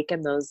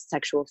awaken those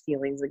sexual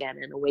feelings again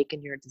and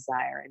awaken your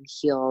desire and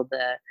heal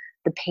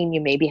the pain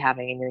you may be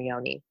having in your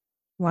yoni.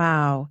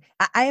 Wow.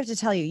 I have to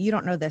tell you, you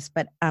don't know this,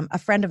 but a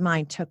friend of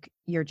mine took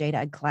your jade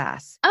egg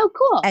class. Oh,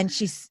 cool. And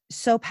she's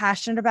so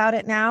passionate about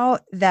it now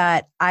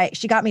that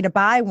she got me to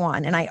buy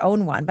one, and I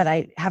own one, but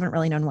I haven't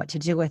really known what to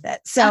do with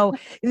it. So,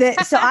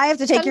 so I have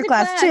to take your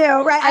class too,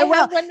 right? I will.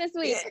 have one this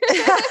week.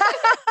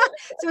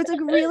 So it's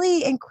like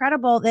really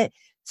incredible that,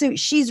 so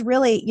she's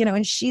really,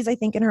 and she's, I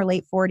think in her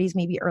late 40s,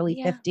 maybe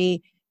early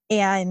 50,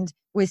 and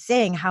was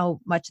saying how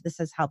much this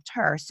has helped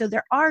her. So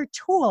there are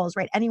tools,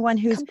 right? Anyone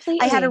who's,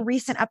 Completely. I had a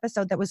recent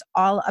episode that was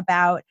all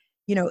about,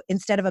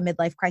 instead of a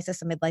midlife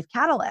crisis, a midlife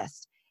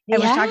catalyst.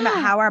 And was talking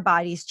about how our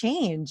bodies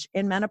change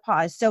in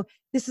menopause. So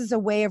this is a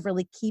way of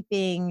really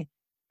keeping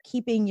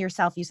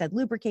yourself, you said,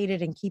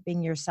 lubricated, and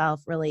keeping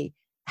yourself really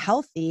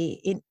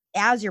healthy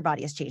as your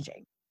body is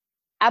changing.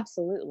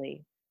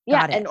 Absolutely.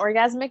 Yeah, and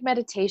orgasmic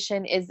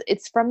meditation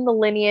it's from the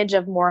lineage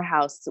of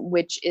Morehouse,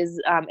 which is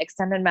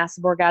extended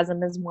massive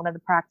orgasm is one of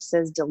the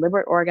practices,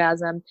 deliberate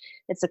orgasm.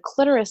 It's a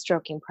clitoris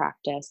stroking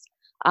practice,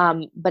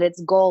 but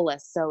it's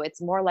goalless. So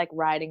it's more like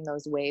riding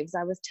those waves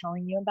I was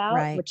telling you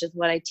about, which is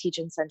what I teach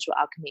in sensual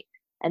alchemy.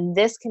 And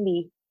this can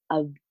be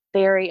a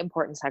very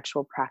important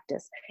sexual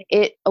practice.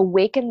 It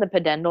awakened the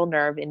pudendal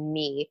nerve in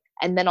me,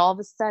 and then all of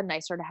a sudden I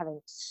started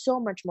having so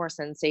much more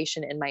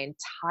sensation in my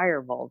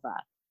entire vulva.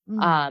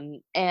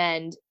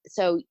 And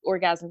so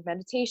orgasmic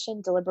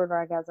meditation, deliberate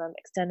orgasm,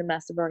 extended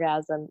massive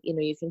orgasm,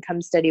 you can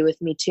come study with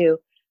me too,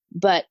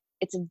 but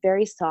it's a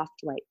very soft,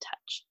 light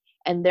touch.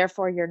 And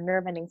therefore your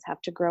nerve endings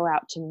have to grow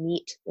out to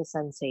meet the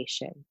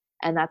sensation.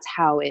 And that's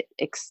how it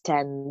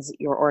extends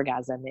your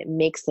orgasm. It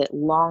makes it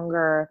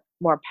longer,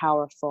 more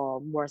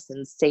powerful, more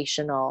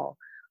sensational.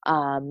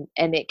 And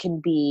it can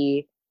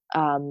be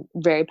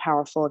very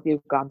powerful if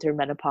you've gone through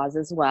menopause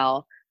as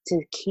well,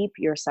 to keep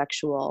your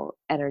sexual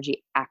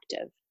energy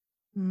active.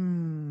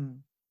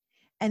 And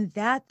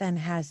that then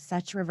has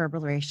such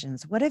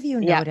reverberations. What have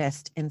you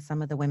noticed in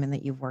some of the women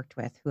that you've worked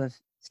with who have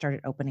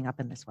started opening up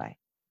in this way?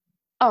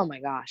 Oh my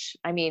gosh.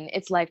 I mean,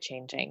 it's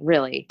life-changing,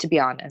 really, to be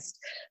honest.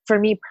 For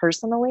me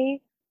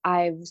personally,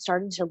 I've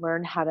started to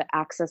learn how to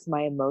access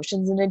my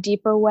emotions in a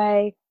deeper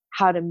way,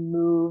 how to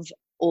move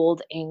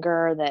old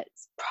anger that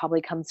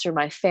probably comes through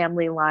my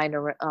family line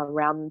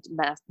around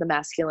the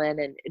masculine,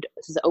 and it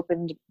has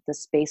opened the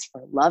space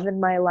for love in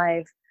my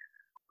life.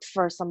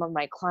 For some of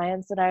my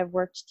clients that I've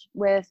worked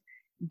with,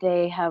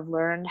 they have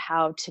learned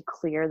how to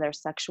clear their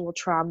sexual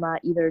trauma,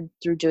 either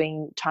through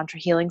doing tantra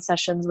healing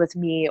sessions with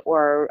me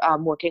or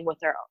working with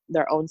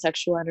their own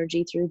sexual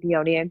energy through the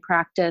yoni egg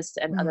practice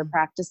and other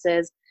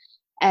practices.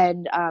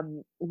 And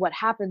what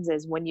happens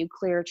is when you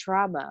clear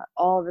trauma,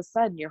 all of a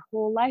sudden your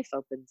whole life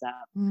opens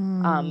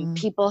up.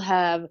 People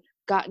have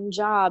gotten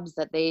jobs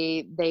that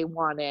they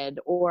wanted,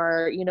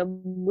 or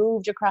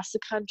moved across the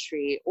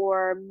country,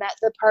 or met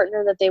the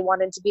partner that they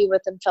wanted to be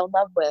with and fell in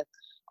love with,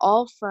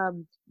 all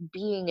from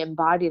being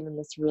embodied in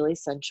this really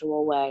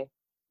sensual way.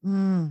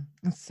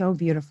 It's so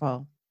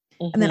beautiful.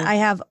 And then I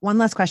have one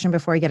last question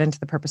before we get into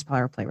the purpose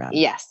power play round.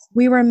 Yes.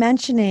 We were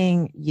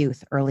mentioning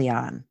youth early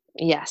on.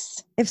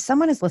 Yes. If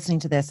someone is listening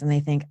to this and they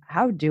think,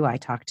 how do I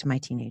talk to my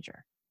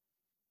teenager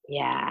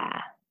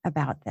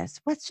about this?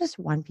 What's just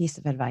one piece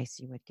of advice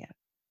you would give?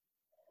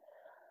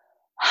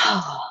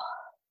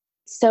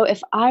 So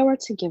if I were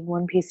to give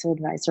one piece of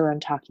advice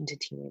around talking to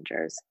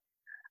teenagers,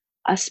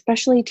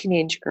 especially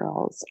teenage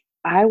girls,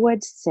 I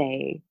would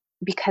say,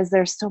 because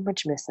there's so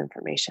much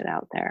misinformation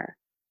out there,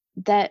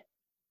 that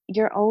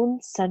your own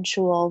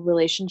sensual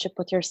relationship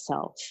with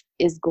yourself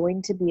is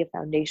going to be a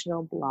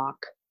foundational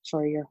block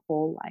for your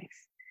whole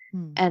life.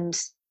 And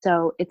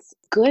so it's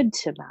good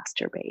to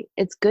masturbate.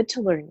 It's good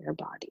to learn your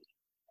body.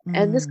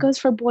 And this goes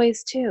for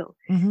boys too.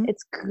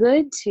 It's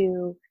good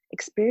to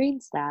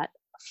experience that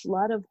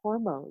flood of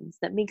hormones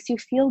that makes you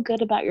feel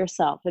good about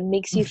yourself and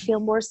makes you feel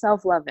more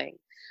self-loving.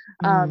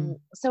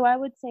 So I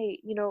would say,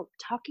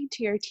 talking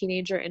to your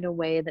teenager in a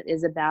way that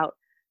is about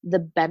the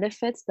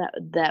benefits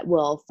that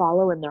will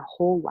follow in their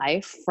whole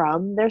life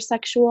from their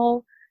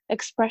sexual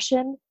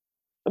expression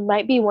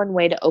might be one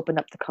way to open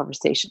up the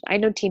conversation. I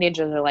know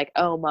teenagers are like,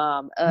 oh,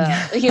 mom,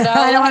 I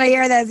don't want to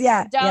hear this.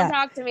 Yeah. Don't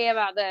talk to me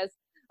about this.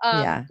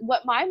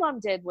 What my mom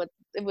did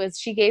was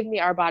she gave me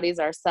Our Bodies,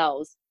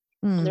 Ourselves.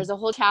 And there's a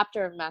whole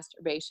chapter of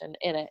masturbation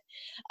in it.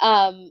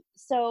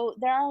 So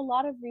there are a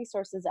lot of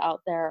resources out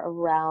there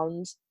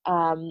around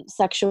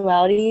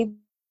sexuality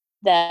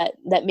that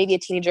maybe a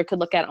teenager could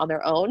look at on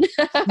their own.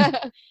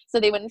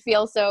 So they wouldn't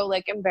feel so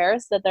like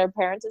embarrassed that their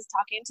parent is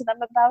talking to them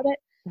about it.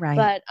 Right.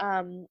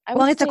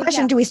 But it's a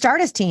question. Do we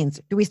start as teens?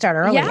 Do we start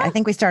early? Yeah. I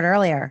think we start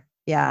earlier.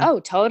 Yeah. Oh,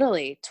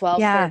 totally.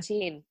 12,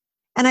 13.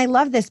 And I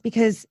love this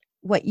because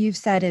what you've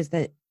said is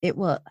that it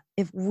will,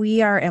 if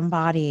we are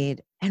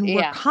embodied and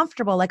we're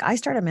comfortable, like I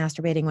started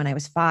masturbating when I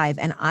was 5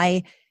 and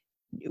I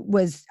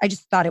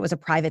just thought it was a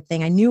private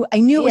thing. I knew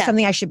it was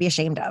something I should be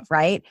ashamed of.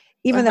 Right.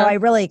 Even though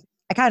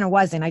I kind of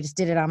wasn't, I just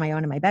did it on my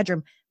own in my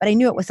bedroom, but I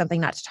knew it was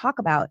something not to talk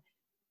about.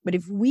 But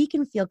if we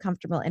can feel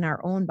comfortable in our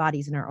own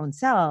bodies and our own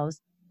selves,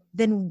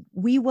 then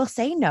we will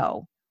say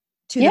no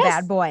to the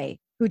bad boy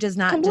who does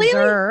not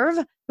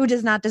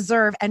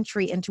deserve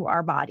entry into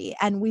our body.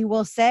 And we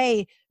will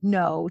say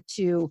no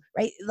to,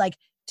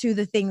 to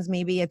the things,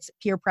 maybe it's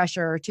peer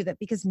pressure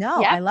because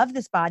I love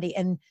this body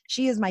and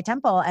she is my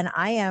temple and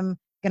I am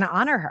going to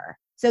honor her.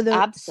 So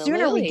the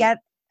sooner we get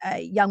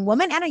a young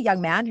woman and a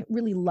young man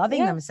really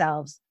loving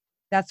themselves,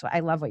 that's what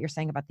I love what you're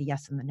saying about the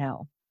yes and the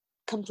no.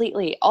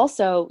 Completely.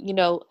 Also,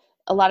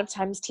 a lot of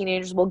times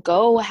teenagers will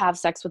go have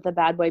sex with a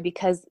bad boy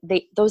because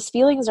those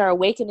feelings are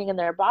awakening in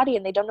their body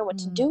and they don't know what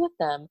to do with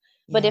them.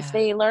 But if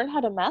they learn how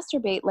to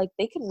masturbate, like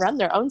they can run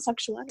their own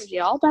sexual energy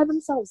all by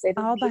themselves.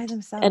 By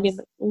themselves.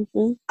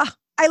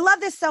 I love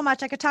this so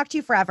much. I could talk to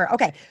you forever.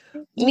 Okay.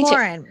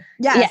 Lauren.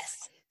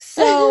 Yes.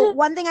 So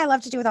one thing I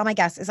love to do with all my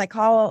guests is I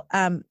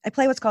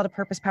play what's called a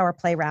purpose power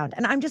play round.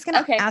 And I'm just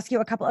going to ask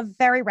you a couple of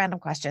very random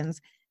questions.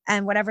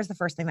 And whatever's the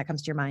first thing that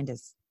comes to your mind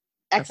is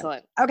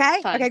excellent.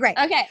 Okay. Fun. Okay, great.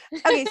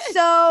 Okay.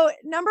 So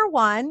number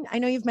one, I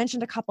know you've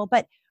mentioned a couple,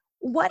 but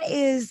what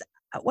is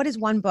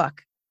one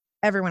book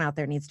everyone out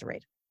there needs to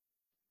read?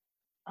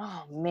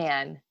 Oh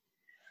man.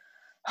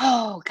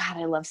 Oh God,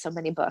 I love so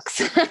many books.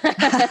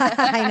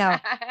 I know.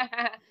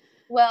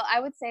 Well, I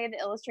would say The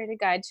Illustrated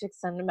Guide to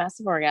Extended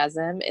Massive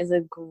Orgasm is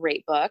a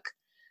great book.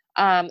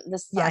 Yes,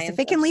 if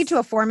it can lead to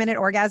a 4-minute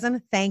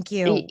orgasm, thank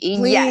you.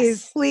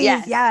 Please.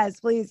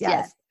 Yes.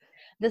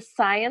 The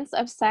Science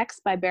of Sex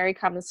by Barry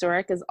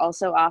Komisaruk is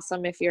also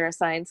awesome if you're a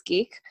science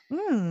geek.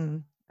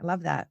 I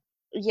love that.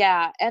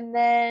 Yeah. And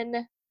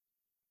then,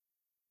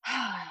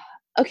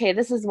 okay,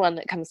 this is one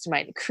that comes to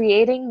mind.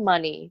 Creating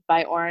Money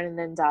by Oren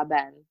and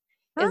Daben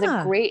is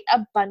a great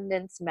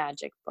abundance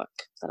magic book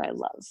that I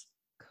love.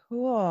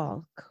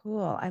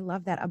 Cool. I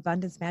love that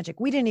abundance magic.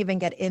 We didn't even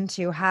get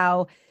into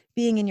how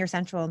being in your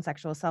sensual and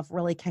sexual self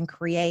really can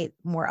create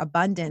more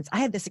abundance. I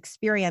had this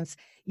experience,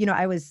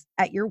 I was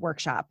at your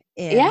workshop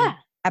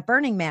at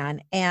Burning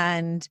Man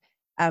and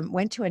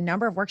went to a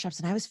number of workshops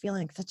and I was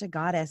feeling like such a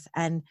goddess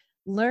and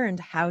learned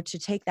how to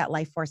take that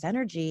life force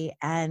energy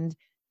and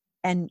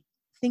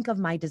think of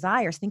my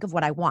desires, think of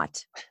what I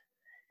want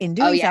in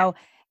doing so.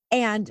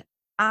 And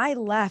I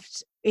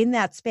left in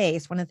that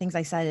space. One of the things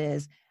I said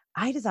is,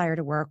 I desire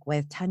to work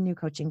with 10 new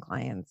coaching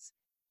clients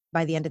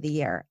by the end of the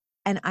year.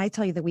 And I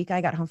tell you, the week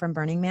I got home from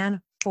Burning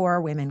Man, 4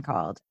 women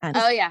called. And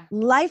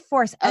life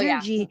force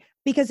energy,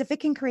 because if it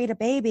can create a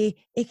baby,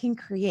 it can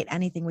create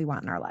anything we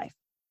want in our life.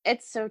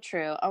 It's so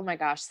true. Oh my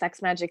gosh.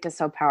 Sex magic is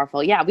so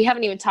powerful. Yeah. We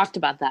haven't even talked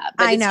about that,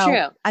 but it's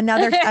true.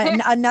 Another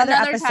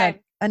episode, time.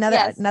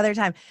 Another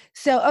time.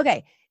 So,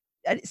 okay.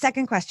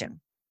 Second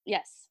question.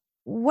 Yes.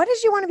 What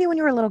did you want to be when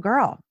you were a little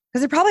girl?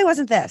 Because it probably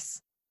wasn't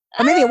this,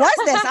 or maybe it was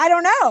this. I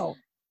don't know.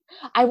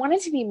 I wanted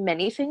to be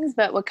many things,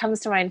 but what comes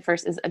to mind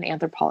first is an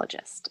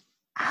anthropologist.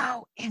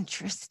 Oh,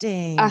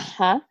 interesting.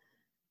 Uh-huh.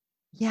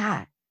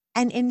 Yeah.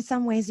 And in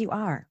some ways you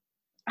are.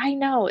 I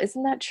know.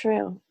 Isn't that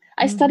true?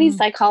 I studied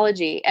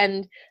psychology,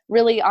 and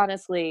really,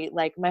 honestly,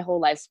 like my whole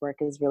life's work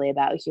is really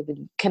about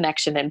human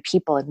connection and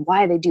people and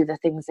why they do the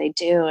things they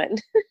do.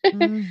 And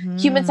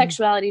human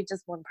sexuality is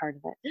just one part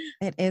of it.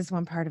 It is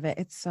one part of it.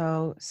 It's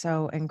so,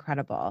 so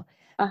incredible.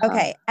 Uh-huh.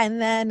 Okay.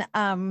 And then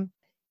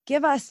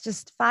give us,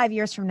 just 5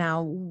 years from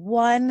now,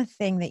 one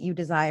thing that you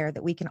desire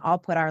that we can all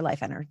put our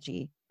life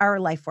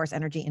force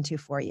energy into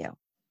for you.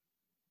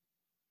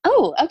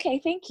 Oh,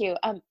 okay. Thank you.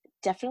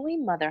 Definitely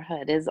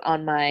motherhood is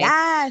on my,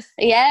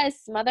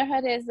 yes,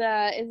 motherhood is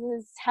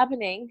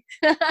happening.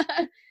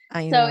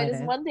 I So know it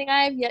is one thing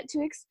I have yet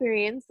to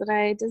experience that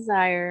I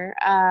desire.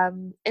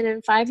 And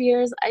in 5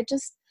 years, I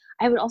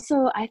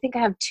think I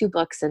have 2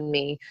 books in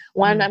me.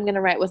 One I'm going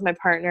to write with my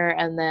partner,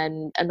 and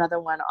then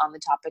another one on the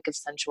topic of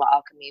sensual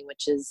alchemy,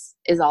 which is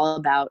all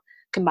about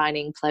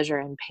combining pleasure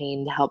and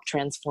pain to help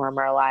transform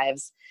our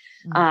lives.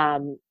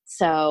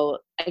 So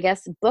I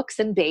guess books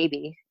and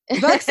baby.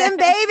 Books and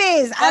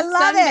babies. I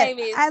love it.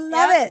 Babies. I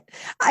love it.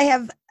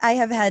 I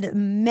have had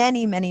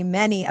many, many,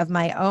 many of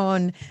my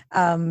own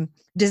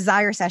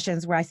desire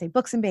sessions where I say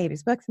books and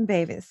babies, books and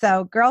babies.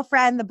 So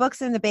girlfriend, the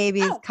books and the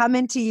babies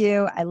coming to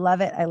you. I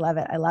love it. I love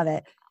it. I love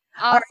it.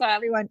 Awesome. All right,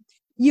 everyone.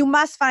 You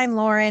must find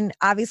Lauren.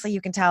 Obviously, you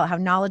can tell how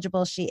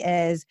knowledgeable she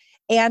is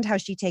and how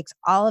she takes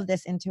all of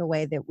this into a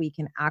way that we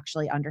can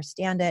actually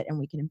understand it and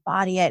we can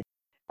embody it.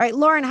 All right,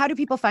 Lauren, how do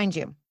people find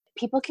you?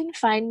 People can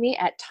find me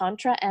at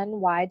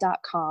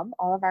tantrany.com.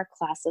 All of our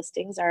class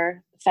listings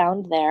are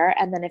found there.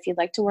 And then if you'd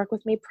like to work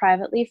with me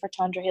privately for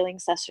Tantra healing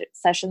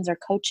sessions or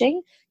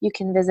coaching, you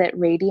can visit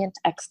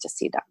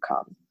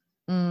radiantecstasy.com.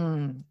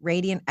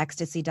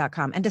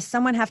 Radiantecstasy.com. And does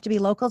someone have to be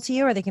local to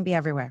you, or they can be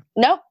everywhere?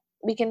 Nope.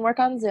 We can work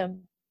on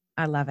Zoom.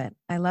 I love it.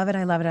 I love it.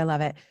 I love it. I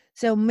love it.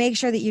 So make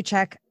sure that you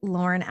check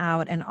Lauren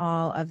out and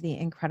all of the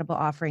incredible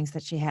offerings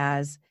that she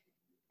has.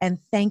 And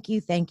thank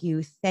you,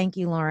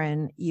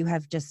 Lauren. You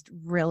have just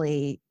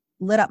really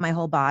lit up my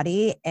whole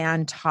body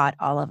and taught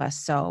all of us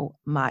so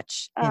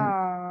much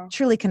in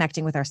truly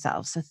connecting with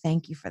ourselves. So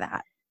thank you for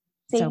that.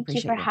 Thank you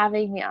for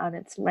having me on.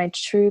 It's my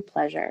true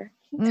pleasure.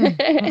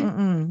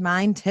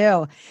 Mine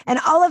too. And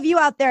all of you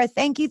out there,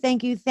 thank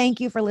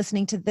you for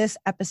listening to this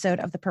episode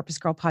of the Purpose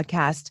Girl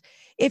podcast.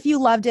 If you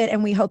loved it,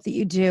 and we hope that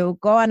you do,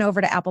 go on over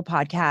to Apple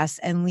Podcasts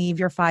and leave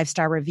your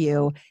 5-star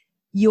review.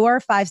 Your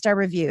 5-star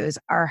reviews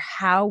are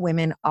how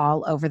women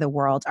all over the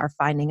world are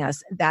finding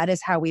us. That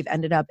is how we've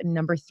ended up in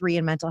number 3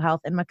 in mental health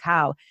in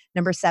Macau,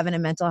 number 7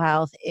 in mental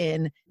health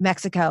in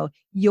Mexico.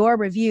 Your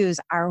reviews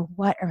are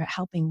what are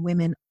helping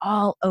women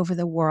all over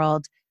the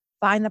world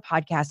find the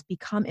podcast,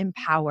 become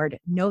empowered,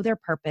 know their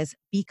purpose,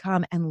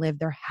 become and live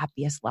their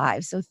happiest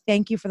lives. So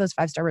thank you for those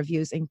 5-star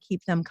reviews and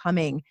keep them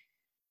coming.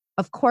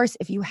 Of course,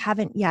 if you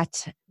haven't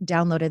yet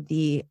downloaded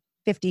the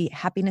 50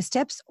 happiness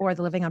tips or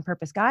the Living on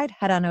Purpose guide,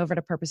 head on over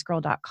to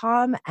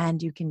purposegirl.com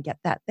and you can get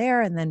that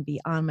there, and then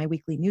be on my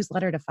weekly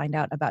newsletter to find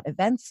out about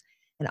events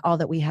and all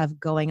that we have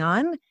going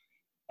on.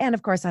 And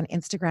of course, on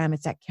Instagram,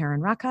 it's at Carin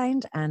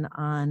Rockind, and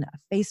on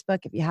Facebook,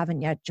 if you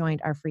haven't yet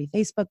joined our free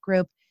Facebook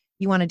group,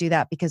 you want to do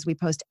that because we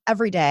post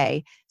every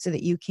day so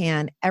that you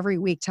can every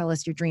week tell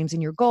us your dreams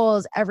and your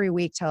goals, every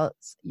week tell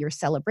us your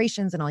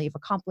celebrations and all you've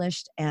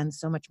accomplished, and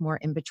so much more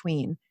in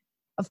between.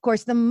 Of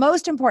course, the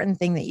most important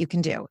thing that you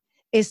can do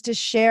is to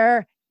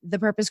share the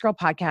Purpose Girl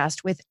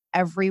podcast with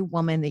every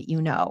woman that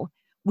you know.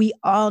 We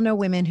all know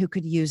women who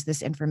could use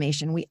this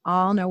information. We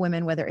all know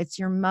women, whether it's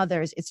your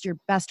mothers, it's your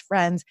best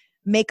friends,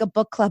 make a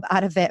book club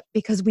out of it,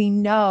 because we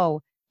know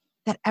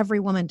that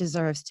every woman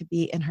deserves to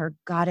be in her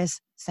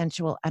goddess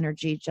sensual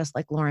energy, just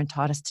like Lauren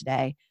taught us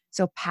today.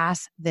 So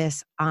pass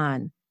this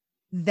on.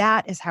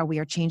 That is how we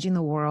are changing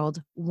the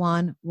world,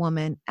 one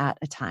woman at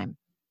a time.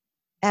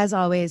 As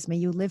always, may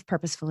you live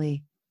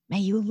purposefully, may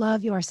you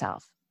love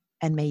yourself,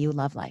 and may you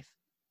love life.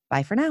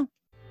 Bye for now.